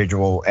this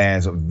individual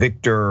as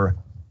Victor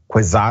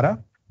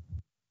Quezada.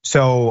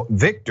 So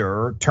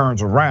Victor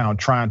turns around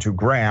trying to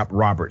grab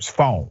Robert's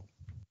phone.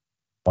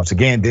 Once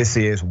again, this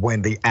is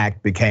when the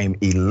act became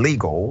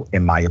illegal,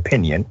 in my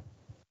opinion,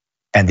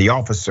 and the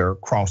officer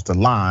crossed the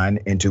line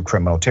into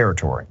criminal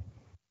territory.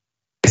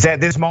 It's at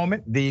this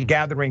moment, the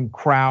gathering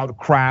crowd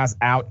cries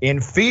out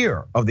in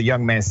fear of the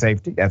young man's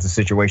safety as the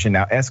situation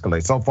now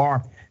escalates. So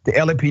far, the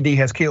LAPD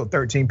has killed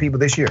 13 people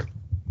this year.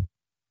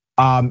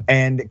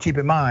 And keep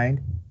in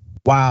mind,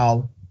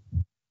 while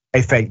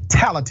a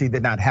fatality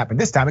did not happen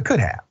this time, it could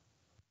have.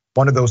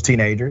 One of those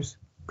teenagers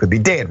could be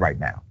dead right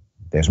now.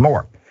 There's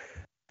more.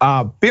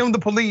 Film the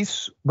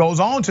Police goes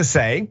on to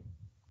say,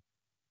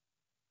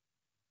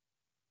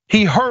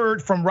 He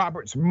heard from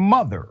Robert's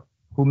mother,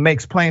 who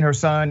makes plain her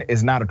son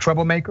is not a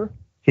troublemaker.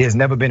 He has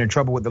never been in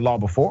trouble with the law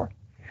before.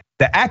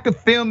 The act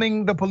of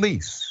filming the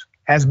police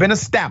has been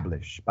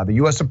established by the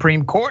US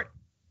Supreme Court.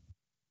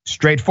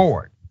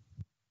 Straightforward.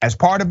 As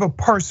part of a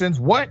person's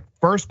what?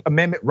 First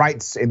Amendment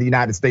rights in the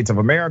United States of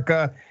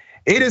America.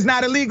 It is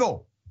not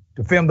illegal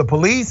to film the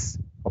police,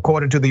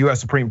 according to the US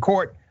Supreme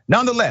Court.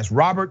 Nonetheless,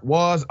 Robert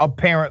was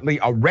apparently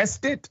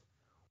arrested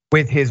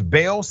with his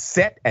bail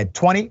set at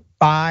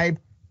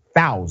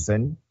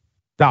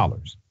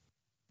 $25,000,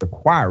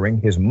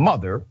 requiring his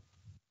mother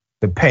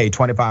to pay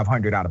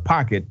 $2,500 out of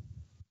pocket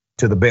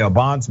to the bail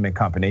bondsman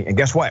company. And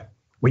guess what?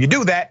 When you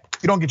do that,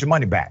 you don't get your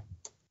money back.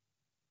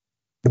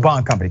 The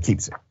bond company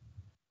keeps it.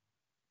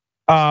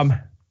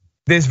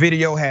 This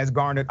video has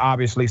garnered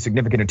obviously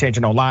significant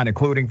attention online,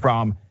 including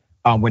from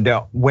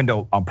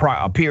Wendell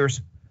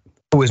Pierce,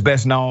 who is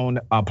best known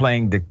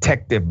playing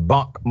Detective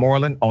Bunk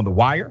Moreland on The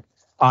Wire.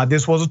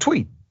 This was a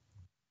tweet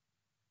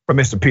from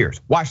Mr.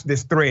 Pierce. Watch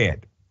this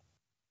thread.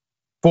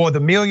 For the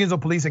millions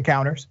of police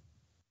encounters,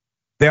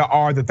 there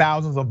are the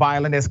thousands of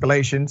violent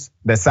escalations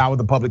that sour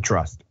the public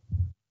trust.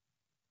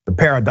 The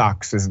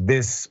paradox is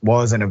this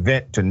was an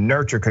event to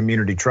nurture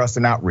community trust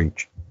and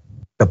outreach.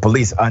 The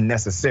police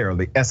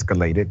unnecessarily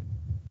escalated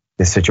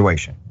this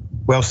situation.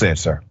 Well said,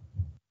 sir.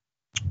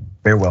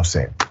 Very well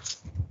said.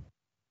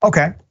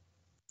 Okay,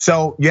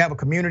 so you have a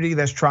community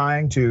that's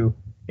trying to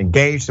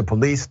engage the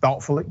police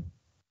thoughtfully,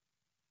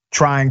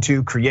 trying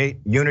to create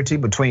unity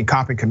between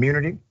cop and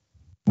community.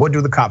 What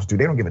do the cops do?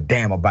 They don't give a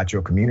damn about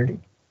your community.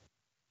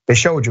 They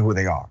showed you who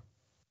they are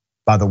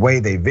by the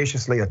way they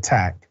viciously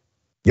attacked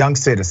young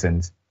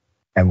citizens,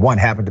 and one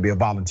happened to be a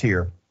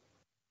volunteer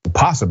who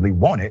possibly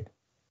wanted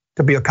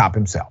to be a cop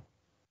himself.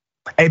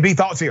 AB,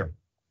 thoughts here?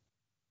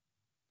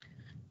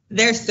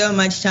 There's so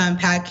much to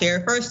unpack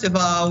here. First of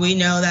all, we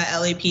know that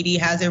LAPD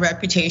has a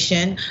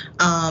reputation.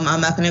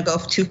 I'm not gonna go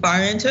too far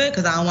into it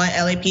because I don't want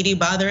LAPD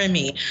bothering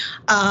me.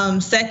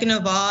 Second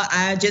of all,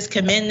 I just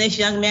commend this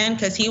young man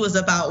because he was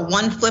about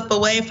one flip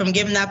away from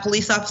giving that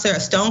police officer a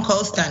stone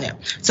cold stunner.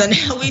 So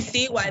now we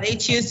see why they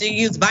choose to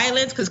use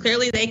violence because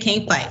clearly they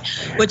can't fight,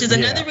 which is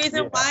another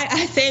reason why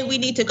I say we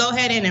need to go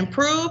ahead and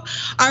improve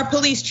our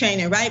police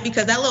training, right?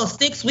 Because that little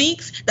 6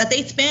 weeks that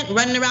they spent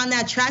running around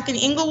that track in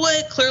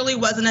Inglewood clearly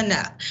wasn't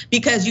enough.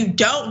 Because you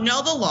don't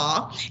know the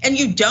law and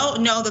you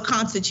don't know the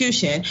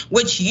Constitution,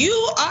 which you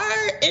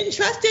are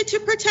entrusted to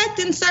protect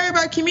and serve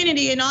our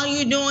community. And all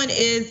you're doing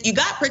is you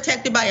got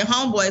protected by your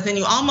homeboys and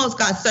you almost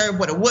got served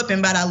with a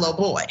whooping by that little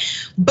boy.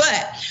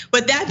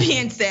 But that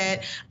being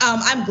said,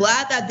 I'm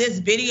glad that this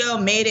video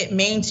made it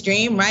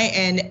mainstream, right?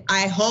 And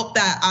I hope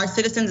that our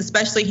citizens,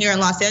 especially here in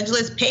Los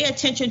Angeles, pay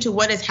attention to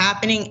what is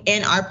happening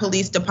in our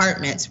police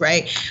departments,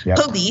 right?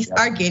 Police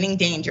are getting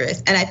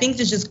dangerous. And I think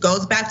this just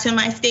goes back to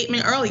my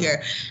statement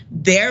earlier.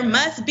 There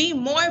must be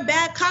more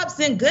bad cops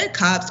than good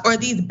cops, or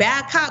these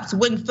bad cops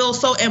wouldn't feel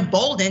so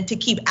emboldened to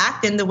keep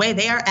acting the way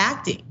they are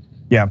acting.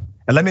 Yeah,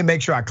 and let me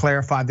make sure I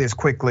clarify this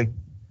quickly.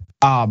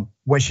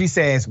 When she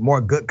says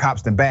more good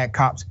cops than bad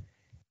cops,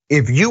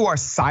 if you are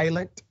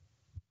silent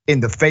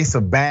in the face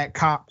of bad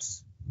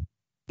cops,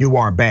 you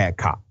are a bad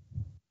cop.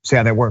 See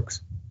how that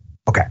works?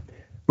 Okay,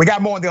 we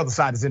got more on the other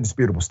side. It's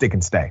indisputable. Stick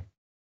and stay.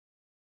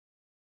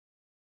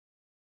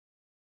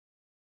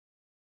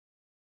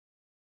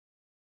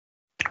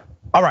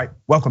 All right,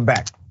 welcome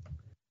back.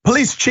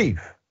 Police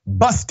chief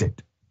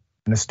busted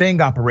in a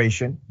sting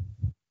operation.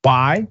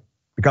 Why?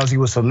 Because he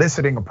was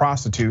soliciting a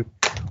prostitute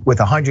with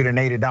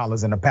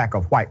 $180 in a pack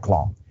of White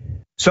Claw.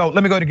 So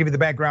let me go ahead and give you the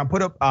background.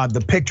 Put up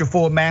the picture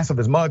full mass of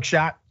his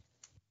mugshot.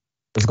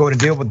 Let's go ahead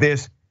and deal with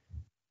this.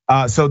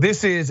 So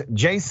this is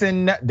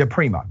Jason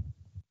DePrima.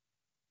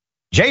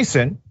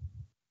 Jason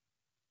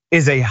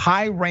is a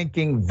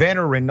high-ranking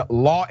veteran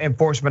law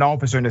enforcement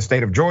officer in the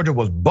state of Georgia,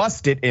 was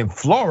busted in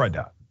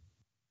Florida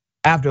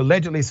after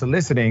allegedly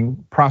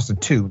soliciting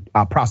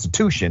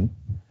prostitution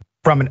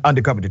from an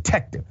undercover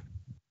detective.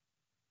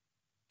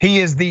 He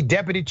is the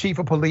deputy chief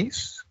of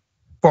police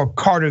for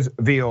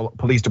Cartersville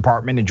Police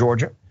Department in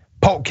Georgia.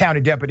 Polk County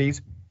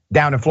deputies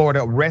down in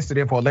Florida arrested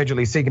him for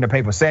allegedly seeking to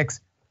pay for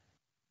sex.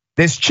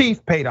 This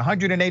chief paid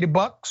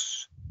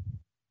 $180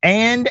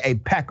 and a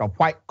pack of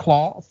White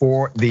Claw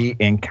for the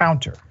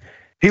encounter.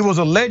 He was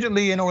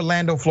allegedly in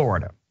Orlando,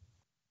 Florida,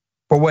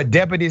 for what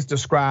deputies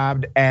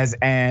described as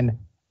an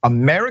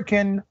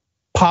American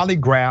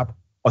Polygraph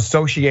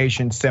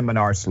Association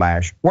seminar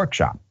 /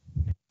 workshop.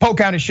 Polk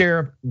County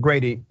Sheriff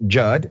Grady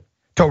Judd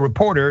told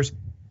reporters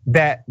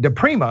that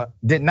DePrima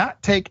did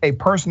not take a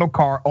personal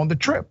car on the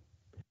trip.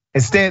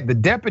 Instead, the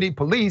deputy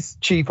police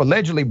chief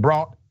allegedly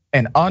brought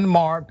an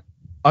unmarked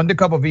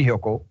undercover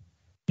vehicle,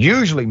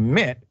 usually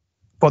meant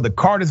for the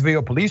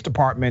Cartersville Police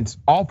Department's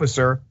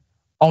officer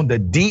on the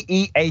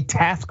DEA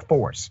task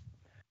force.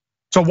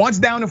 So once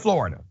down in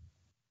Florida,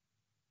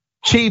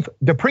 Chief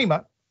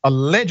DePrima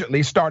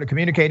allegedly started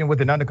communicating with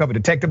an undercover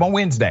detective on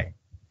Wednesday.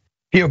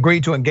 He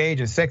agreed to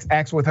engage in sex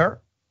acts with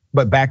her,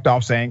 but backed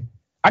off saying,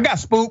 "I got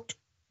spooked,"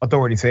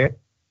 authorities said.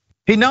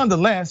 He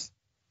nonetheless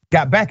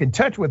got back in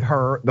touch with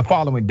her the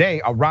following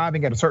day,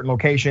 arriving at a certain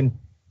location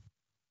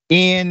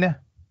in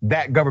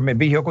that government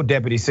vehicle,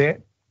 deputy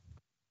said.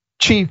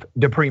 Chief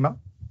DePrima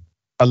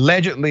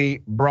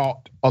allegedly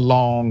brought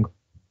along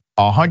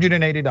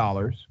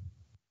 $180,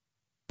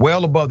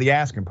 well above the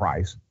asking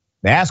price.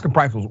 The asking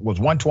price was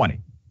 $120.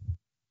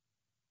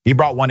 He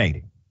brought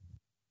 $180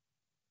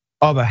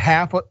 of a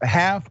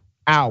half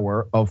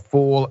hour of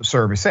full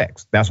service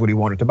sex. That's what he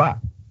wanted to buy.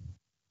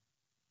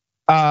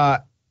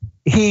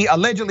 He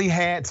allegedly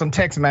had some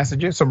text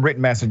messages, some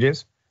written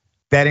messages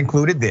that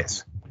included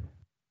this.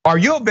 "Are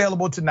you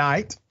available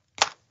tonight?"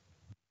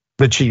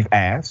 the chief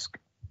asked.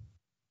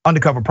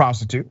 Undercover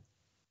prostitute.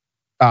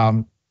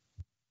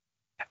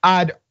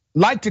 "I'd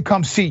like to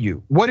come see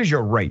you. What is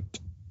your rate?"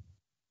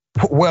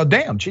 "Well,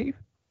 damn, chief.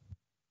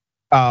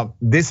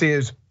 This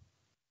is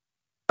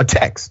a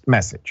text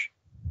message.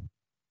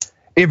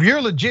 If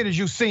you're legit as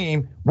you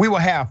seem, we will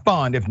have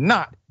fun. If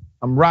not,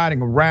 I'm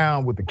riding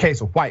around with a case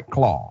of White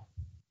Claw.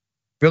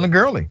 Feeling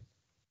girly."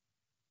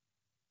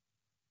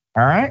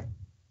 All right.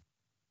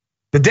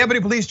 The deputy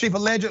police chief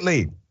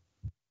allegedly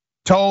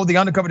told the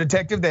undercover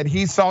detective that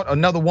he sought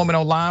another woman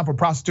online for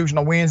prostitution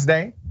on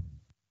Wednesday.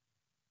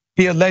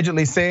 He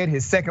allegedly said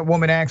his second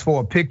woman asked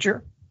for a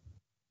picture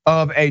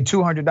of a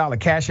 $200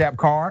 Cash App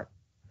card,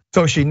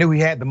 so she knew he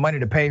had the money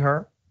to pay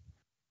her.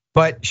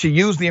 But she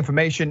used the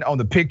information on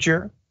the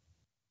picture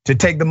to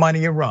take the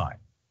money and run.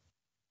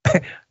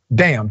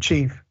 Damn,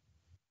 chief.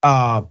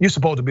 You're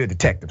supposed to be a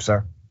detective,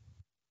 sir.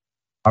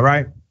 All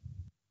right.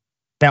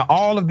 Now,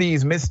 all of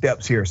these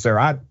missteps here, sir,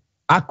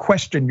 I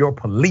question your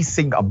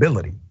policing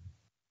ability.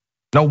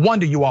 No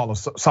wonder you all are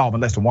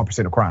solving less than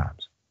 1% of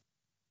crimes.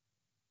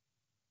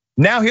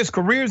 Now his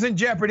career's in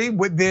jeopardy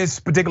with this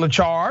particular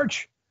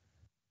charge.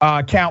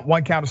 One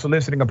count of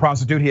soliciting a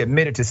prostitute. He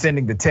admitted to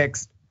sending the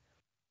text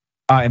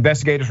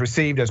investigators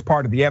received as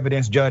part of the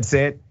evidence, judge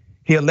said.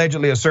 He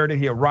allegedly asserted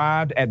he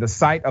arrived at the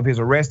site of his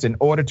arrest in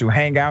order to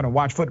hang out and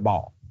watch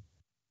football.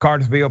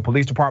 Cartersville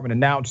Police Department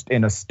announced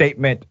in a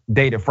statement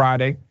dated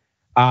Friday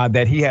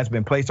that he has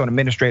been placed on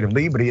administrative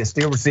leave, but he is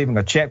still receiving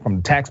a check from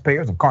the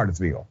taxpayers of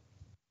Cartersville.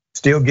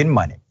 Still getting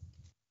money.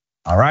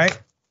 All right.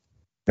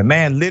 The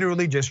man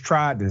literally just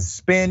tried to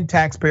spend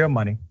taxpayer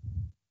money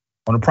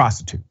on a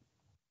prostitute.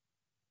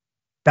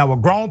 Now,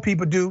 what grown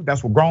people do,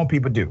 that's what grown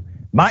people do.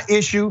 My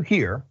issue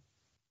here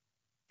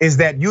is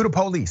that you the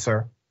police,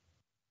 sir.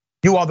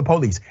 You are the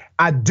police.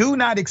 I do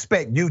not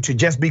expect you to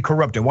just be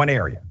corrupt in one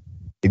area.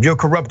 If you're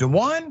corrupt in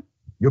one,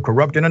 you're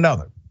corrupt in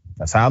another.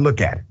 That's how I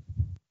look at it.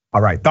 All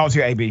right, thoughts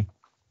here, AB?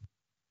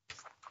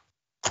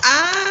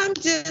 I'm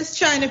just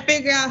trying to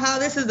figure out how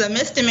this is a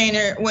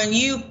misdemeanor when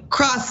you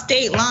cross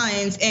state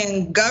lines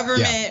and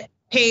government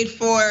paid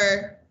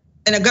for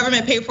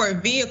a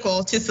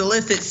vehicle to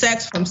solicit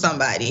sex from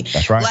somebody.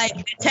 That's right.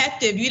 Like,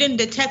 detective, you didn't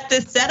detect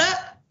this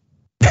setup?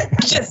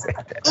 Just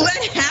let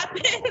it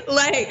happen.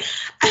 Like,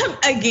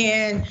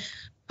 again,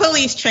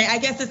 police training. I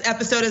guess this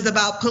episode is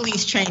about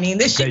police training.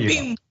 This should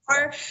be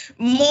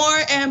more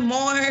and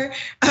more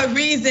a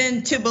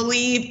reason to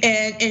believe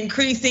in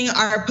increasing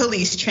our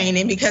police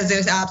training, because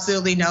there's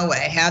absolutely no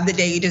way. Have the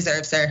day you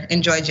deserve, sir.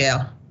 Enjoy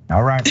jail.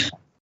 All right.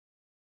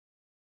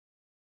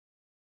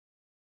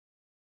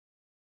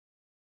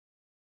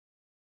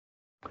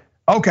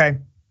 Okay,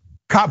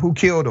 cop who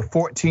killed a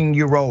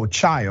 14-year-old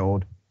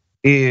child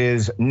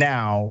is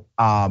now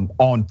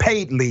on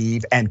paid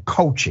leave and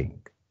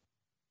coaching,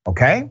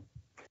 okay?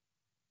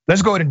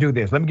 Let's go ahead and do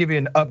this. Let me give you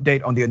an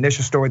update on the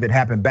initial story that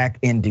happened back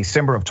in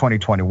December of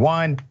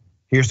 2021.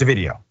 Here's the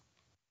video.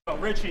 Oh,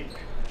 Richie,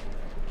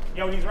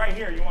 yo, he's right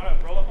here. You wanna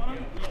roll up on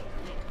him?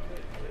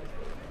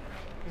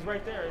 He's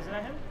right there, isn't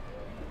that him?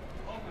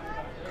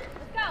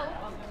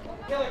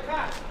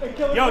 Let's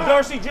go. Yo,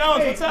 Dorsey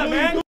Jones, what's up,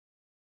 man?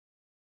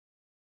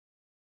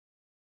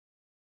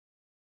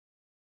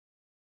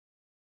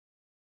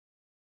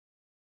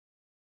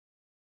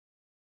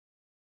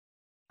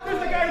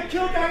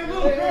 Killed that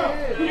little girl.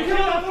 He killed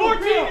a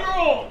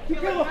 14-year-old. He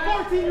killed a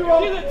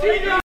 14-year-old. She's a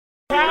teenager.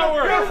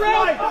 Coward.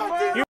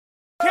 You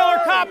killer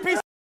cop piece.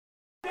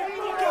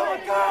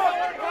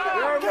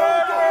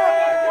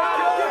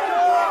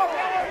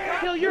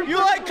 You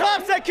like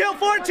cops that kill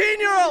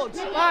 14-year-olds?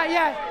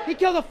 Yeah, he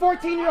killed a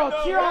 14-year-old.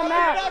 Cheer on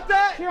that.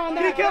 Cheer on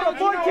that. He killed a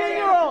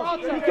 14-year-old.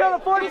 He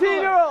killed a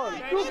 14-year-old.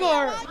 Google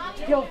her.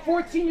 He killed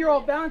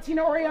 14-year-old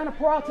Valentina Oriana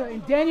Peralta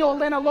and Daniel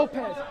Elena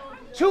Lopez.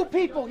 2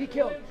 people he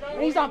killed,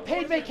 and he's on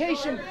paid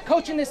vacation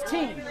coaching this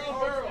team.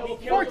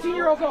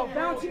 14-year-old girl,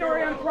 Valentina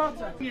Oriana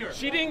Peralta.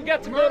 She didn't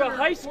get to go to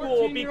high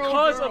school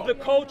because of the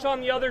coach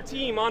on the other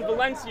team, on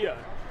Valencia.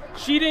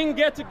 She didn't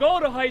get to go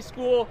to high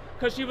school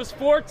because she was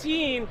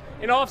 14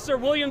 and Officer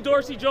William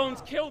Dorsey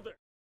Jones killed her.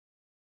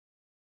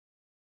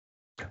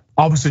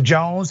 Officer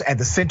Jones at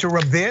the center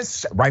of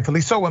this,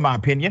 rightfully so in my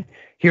opinion.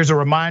 Here's a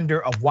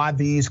reminder of why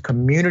these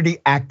community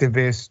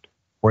activists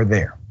were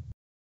there.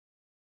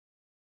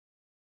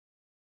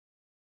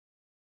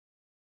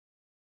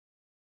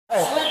 We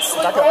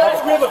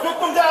have a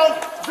victim down.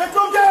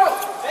 Victim down.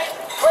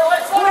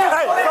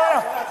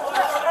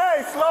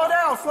 Hey, slow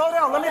down. down, slow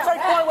down. Let me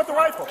take point with the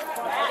rifle.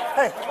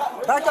 Hey,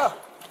 back up.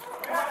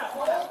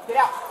 Get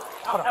out.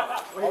 Hold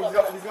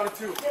on. He's going to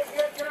two.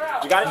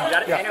 You got it? You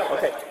got it? Yeah.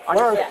 Okay.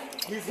 Word.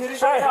 He's hitting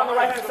right on the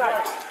right hand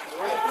side.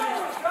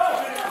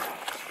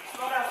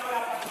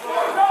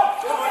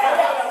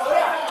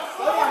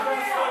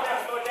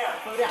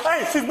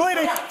 Hey, she's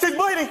bleeding. She's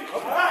bleeding.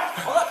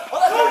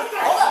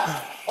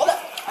 Hold up.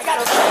 I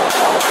got it.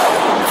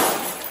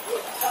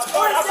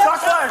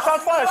 Shots fired.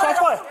 Shots fired. Shots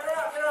fired.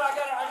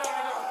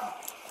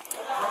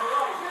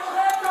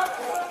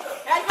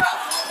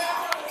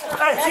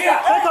 Hey,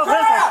 take those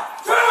hands.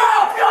 Turn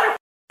around. Get on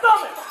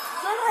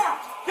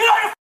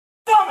your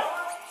stomach.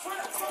 Turn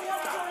around. Get on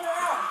your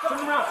stomach. Turn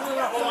around.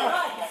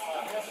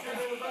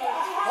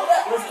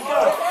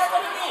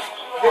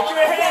 Get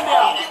your hand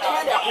down.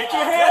 Get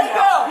your hand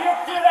down.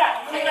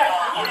 Get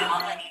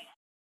that.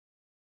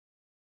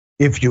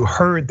 If you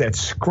heard that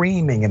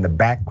screaming in the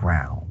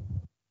background,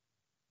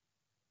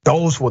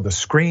 those were the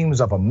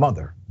screams of a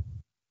mother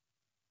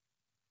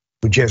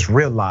who just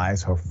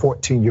realized her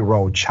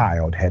 14-year-old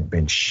child had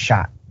been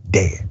shot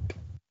dead.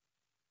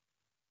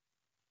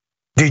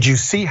 Did you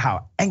see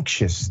how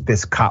anxious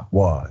this cop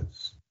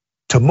was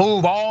to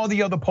move all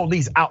the other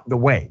police out the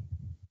way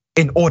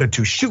in order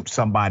to shoot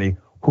somebody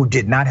who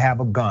did not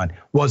have a gun?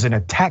 Was an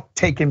attack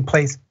taking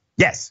place?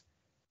 Yes,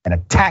 an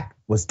attack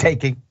was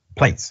taking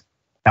place.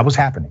 That was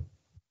happening.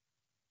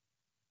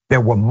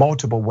 There were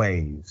multiple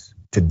ways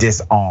to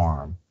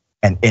disarm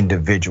an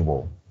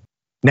individual.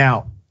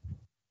 Now,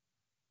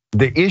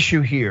 the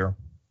issue here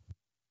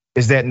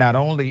is that not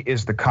only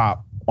is the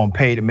cop on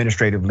paid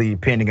administrative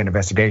leave pending an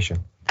investigation,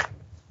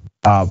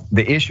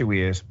 the issue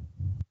is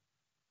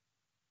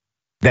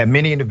that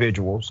many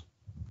individuals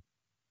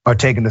are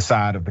taking the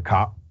side of the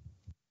cop.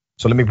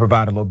 So let me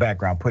provide a little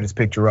background. Put his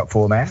picture up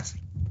full mass.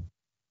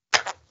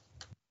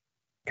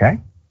 Okay.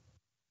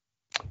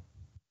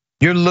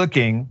 You're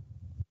looking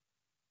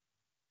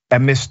at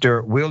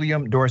Mr.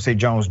 William Dorsey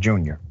Jones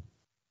Jr.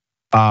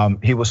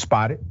 He was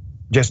spotted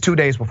just 2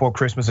 days before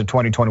Christmas in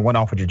 2021.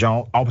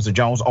 Officer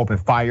Jones opened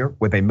fire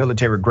with a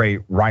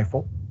military-grade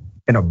rifle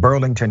in a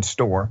Burlington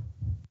store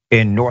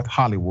in North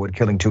Hollywood,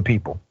 killing 2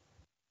 people.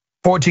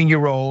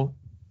 14-year-old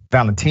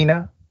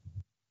Valentina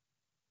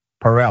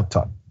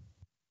Peralta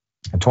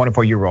and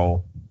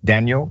 24-year-old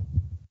Daniel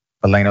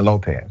Elena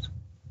Lopez.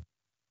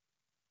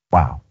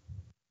 Wow.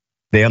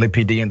 The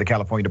LAPD and the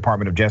California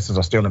Department of Justice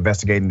are still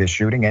investigating this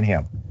shooting and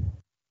him.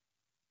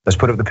 Let's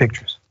put up the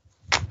pictures.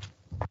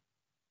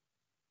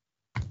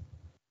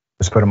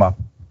 Let's put them up.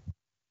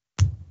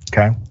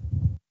 Okay.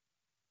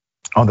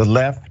 On the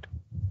left,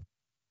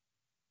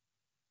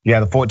 you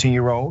have the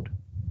 14-year-old.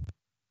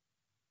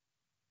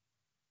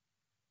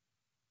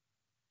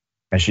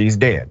 And she's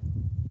dead.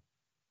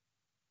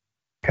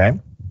 Okay.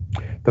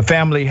 The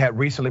family had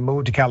recently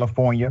moved to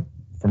California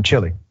from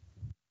Chile.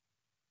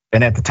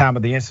 And at the time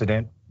of the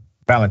incident,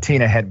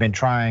 Valentina had been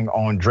trying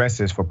on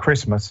dresses for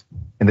Christmas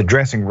in the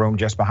dressing room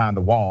just behind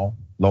the wall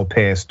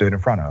Lopez stood in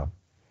front of.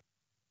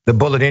 The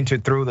bullet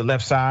entered through the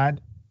left side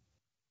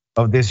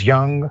of this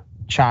young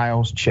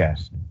child's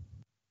chest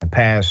and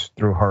passed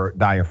through her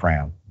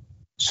diaphragm,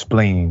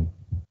 spleen,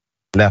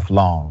 left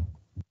lung,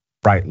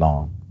 right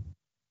lung.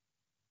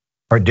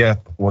 Her death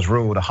was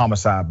ruled a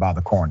homicide by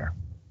the coroner.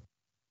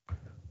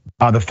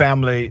 The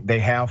family, they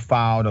have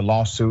filed a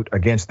lawsuit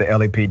against the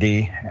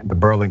LAPD and the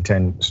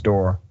Burlington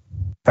store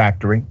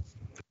factory.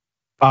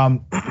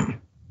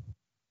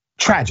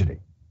 Tragedy,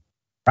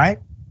 right?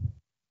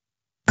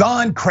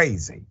 Gun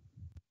crazy.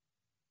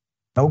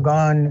 No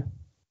gun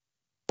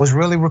was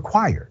really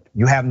required.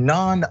 You have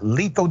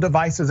non-lethal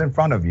devices in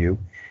front of you,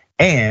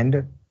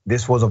 and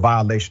this was a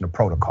violation of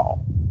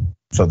protocol.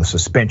 So the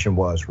suspension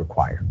was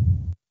required.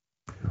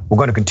 We're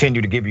going to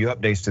continue to give you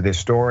updates to this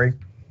story.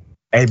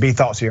 AB,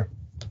 thoughts here?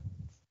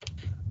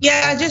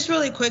 Yeah, just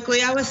really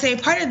quickly, I would say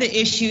part of the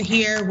issue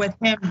here with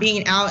him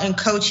being out and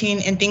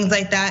coaching and things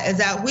like that is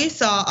that we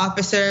saw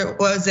Officer,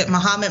 was it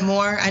Muhammad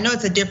Moore? I know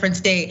it's a different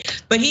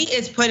state, but he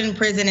is put in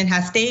prison and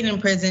has stayed in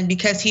prison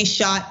because he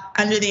shot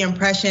under the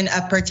impression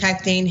of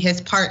protecting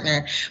his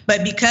partner.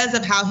 But because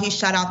of how he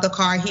shot out the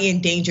car, he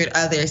endangered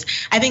others.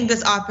 I think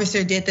this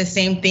officer did the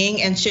same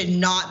thing and should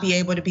not be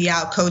able to be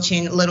out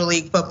coaching Little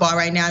League football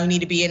right now. You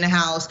need to be in the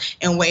house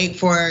and wait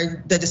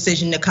for the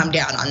decision to come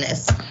down on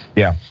this.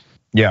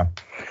 Yeah.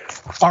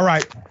 All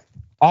right.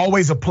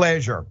 Always a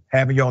pleasure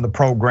having you on the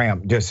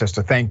program, dear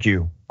sister. Thank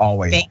you.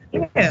 Always. Thank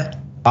you.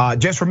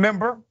 Just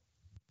remember,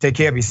 take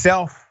care of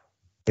yourself,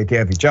 take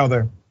care of each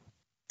other,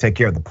 take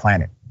care of the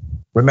planet.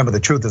 Remember, the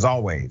truth is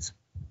always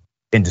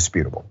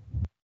indisputable.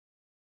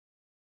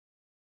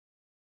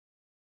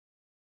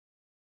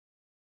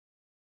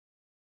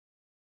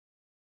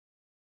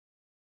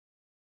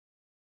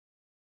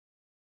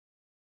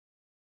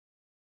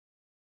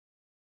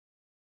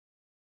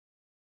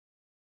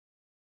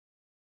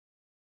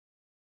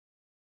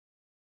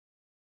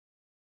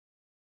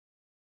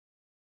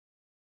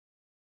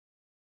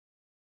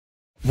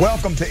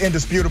 Welcome to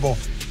Indisputable.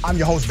 I'm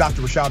your host,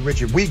 Dr. Rashad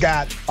Richard. We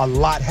got a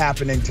lot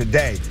happening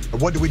today.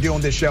 What do we do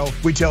on this show?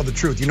 We tell the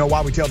truth. You know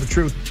why we tell the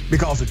truth?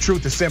 Because the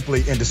truth is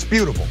simply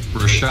indisputable.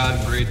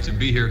 Rashad, great to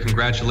be here.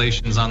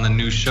 Congratulations on the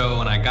new show.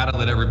 And I gotta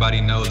let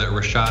everybody know that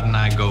Rashad and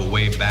I go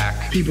way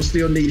back. People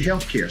still need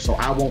health care, so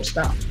I won't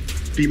stop.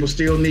 People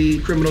still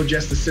need criminal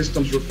justice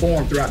systems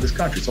reform throughout this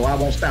country, so I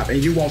won't stop.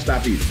 And you won't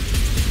stop either.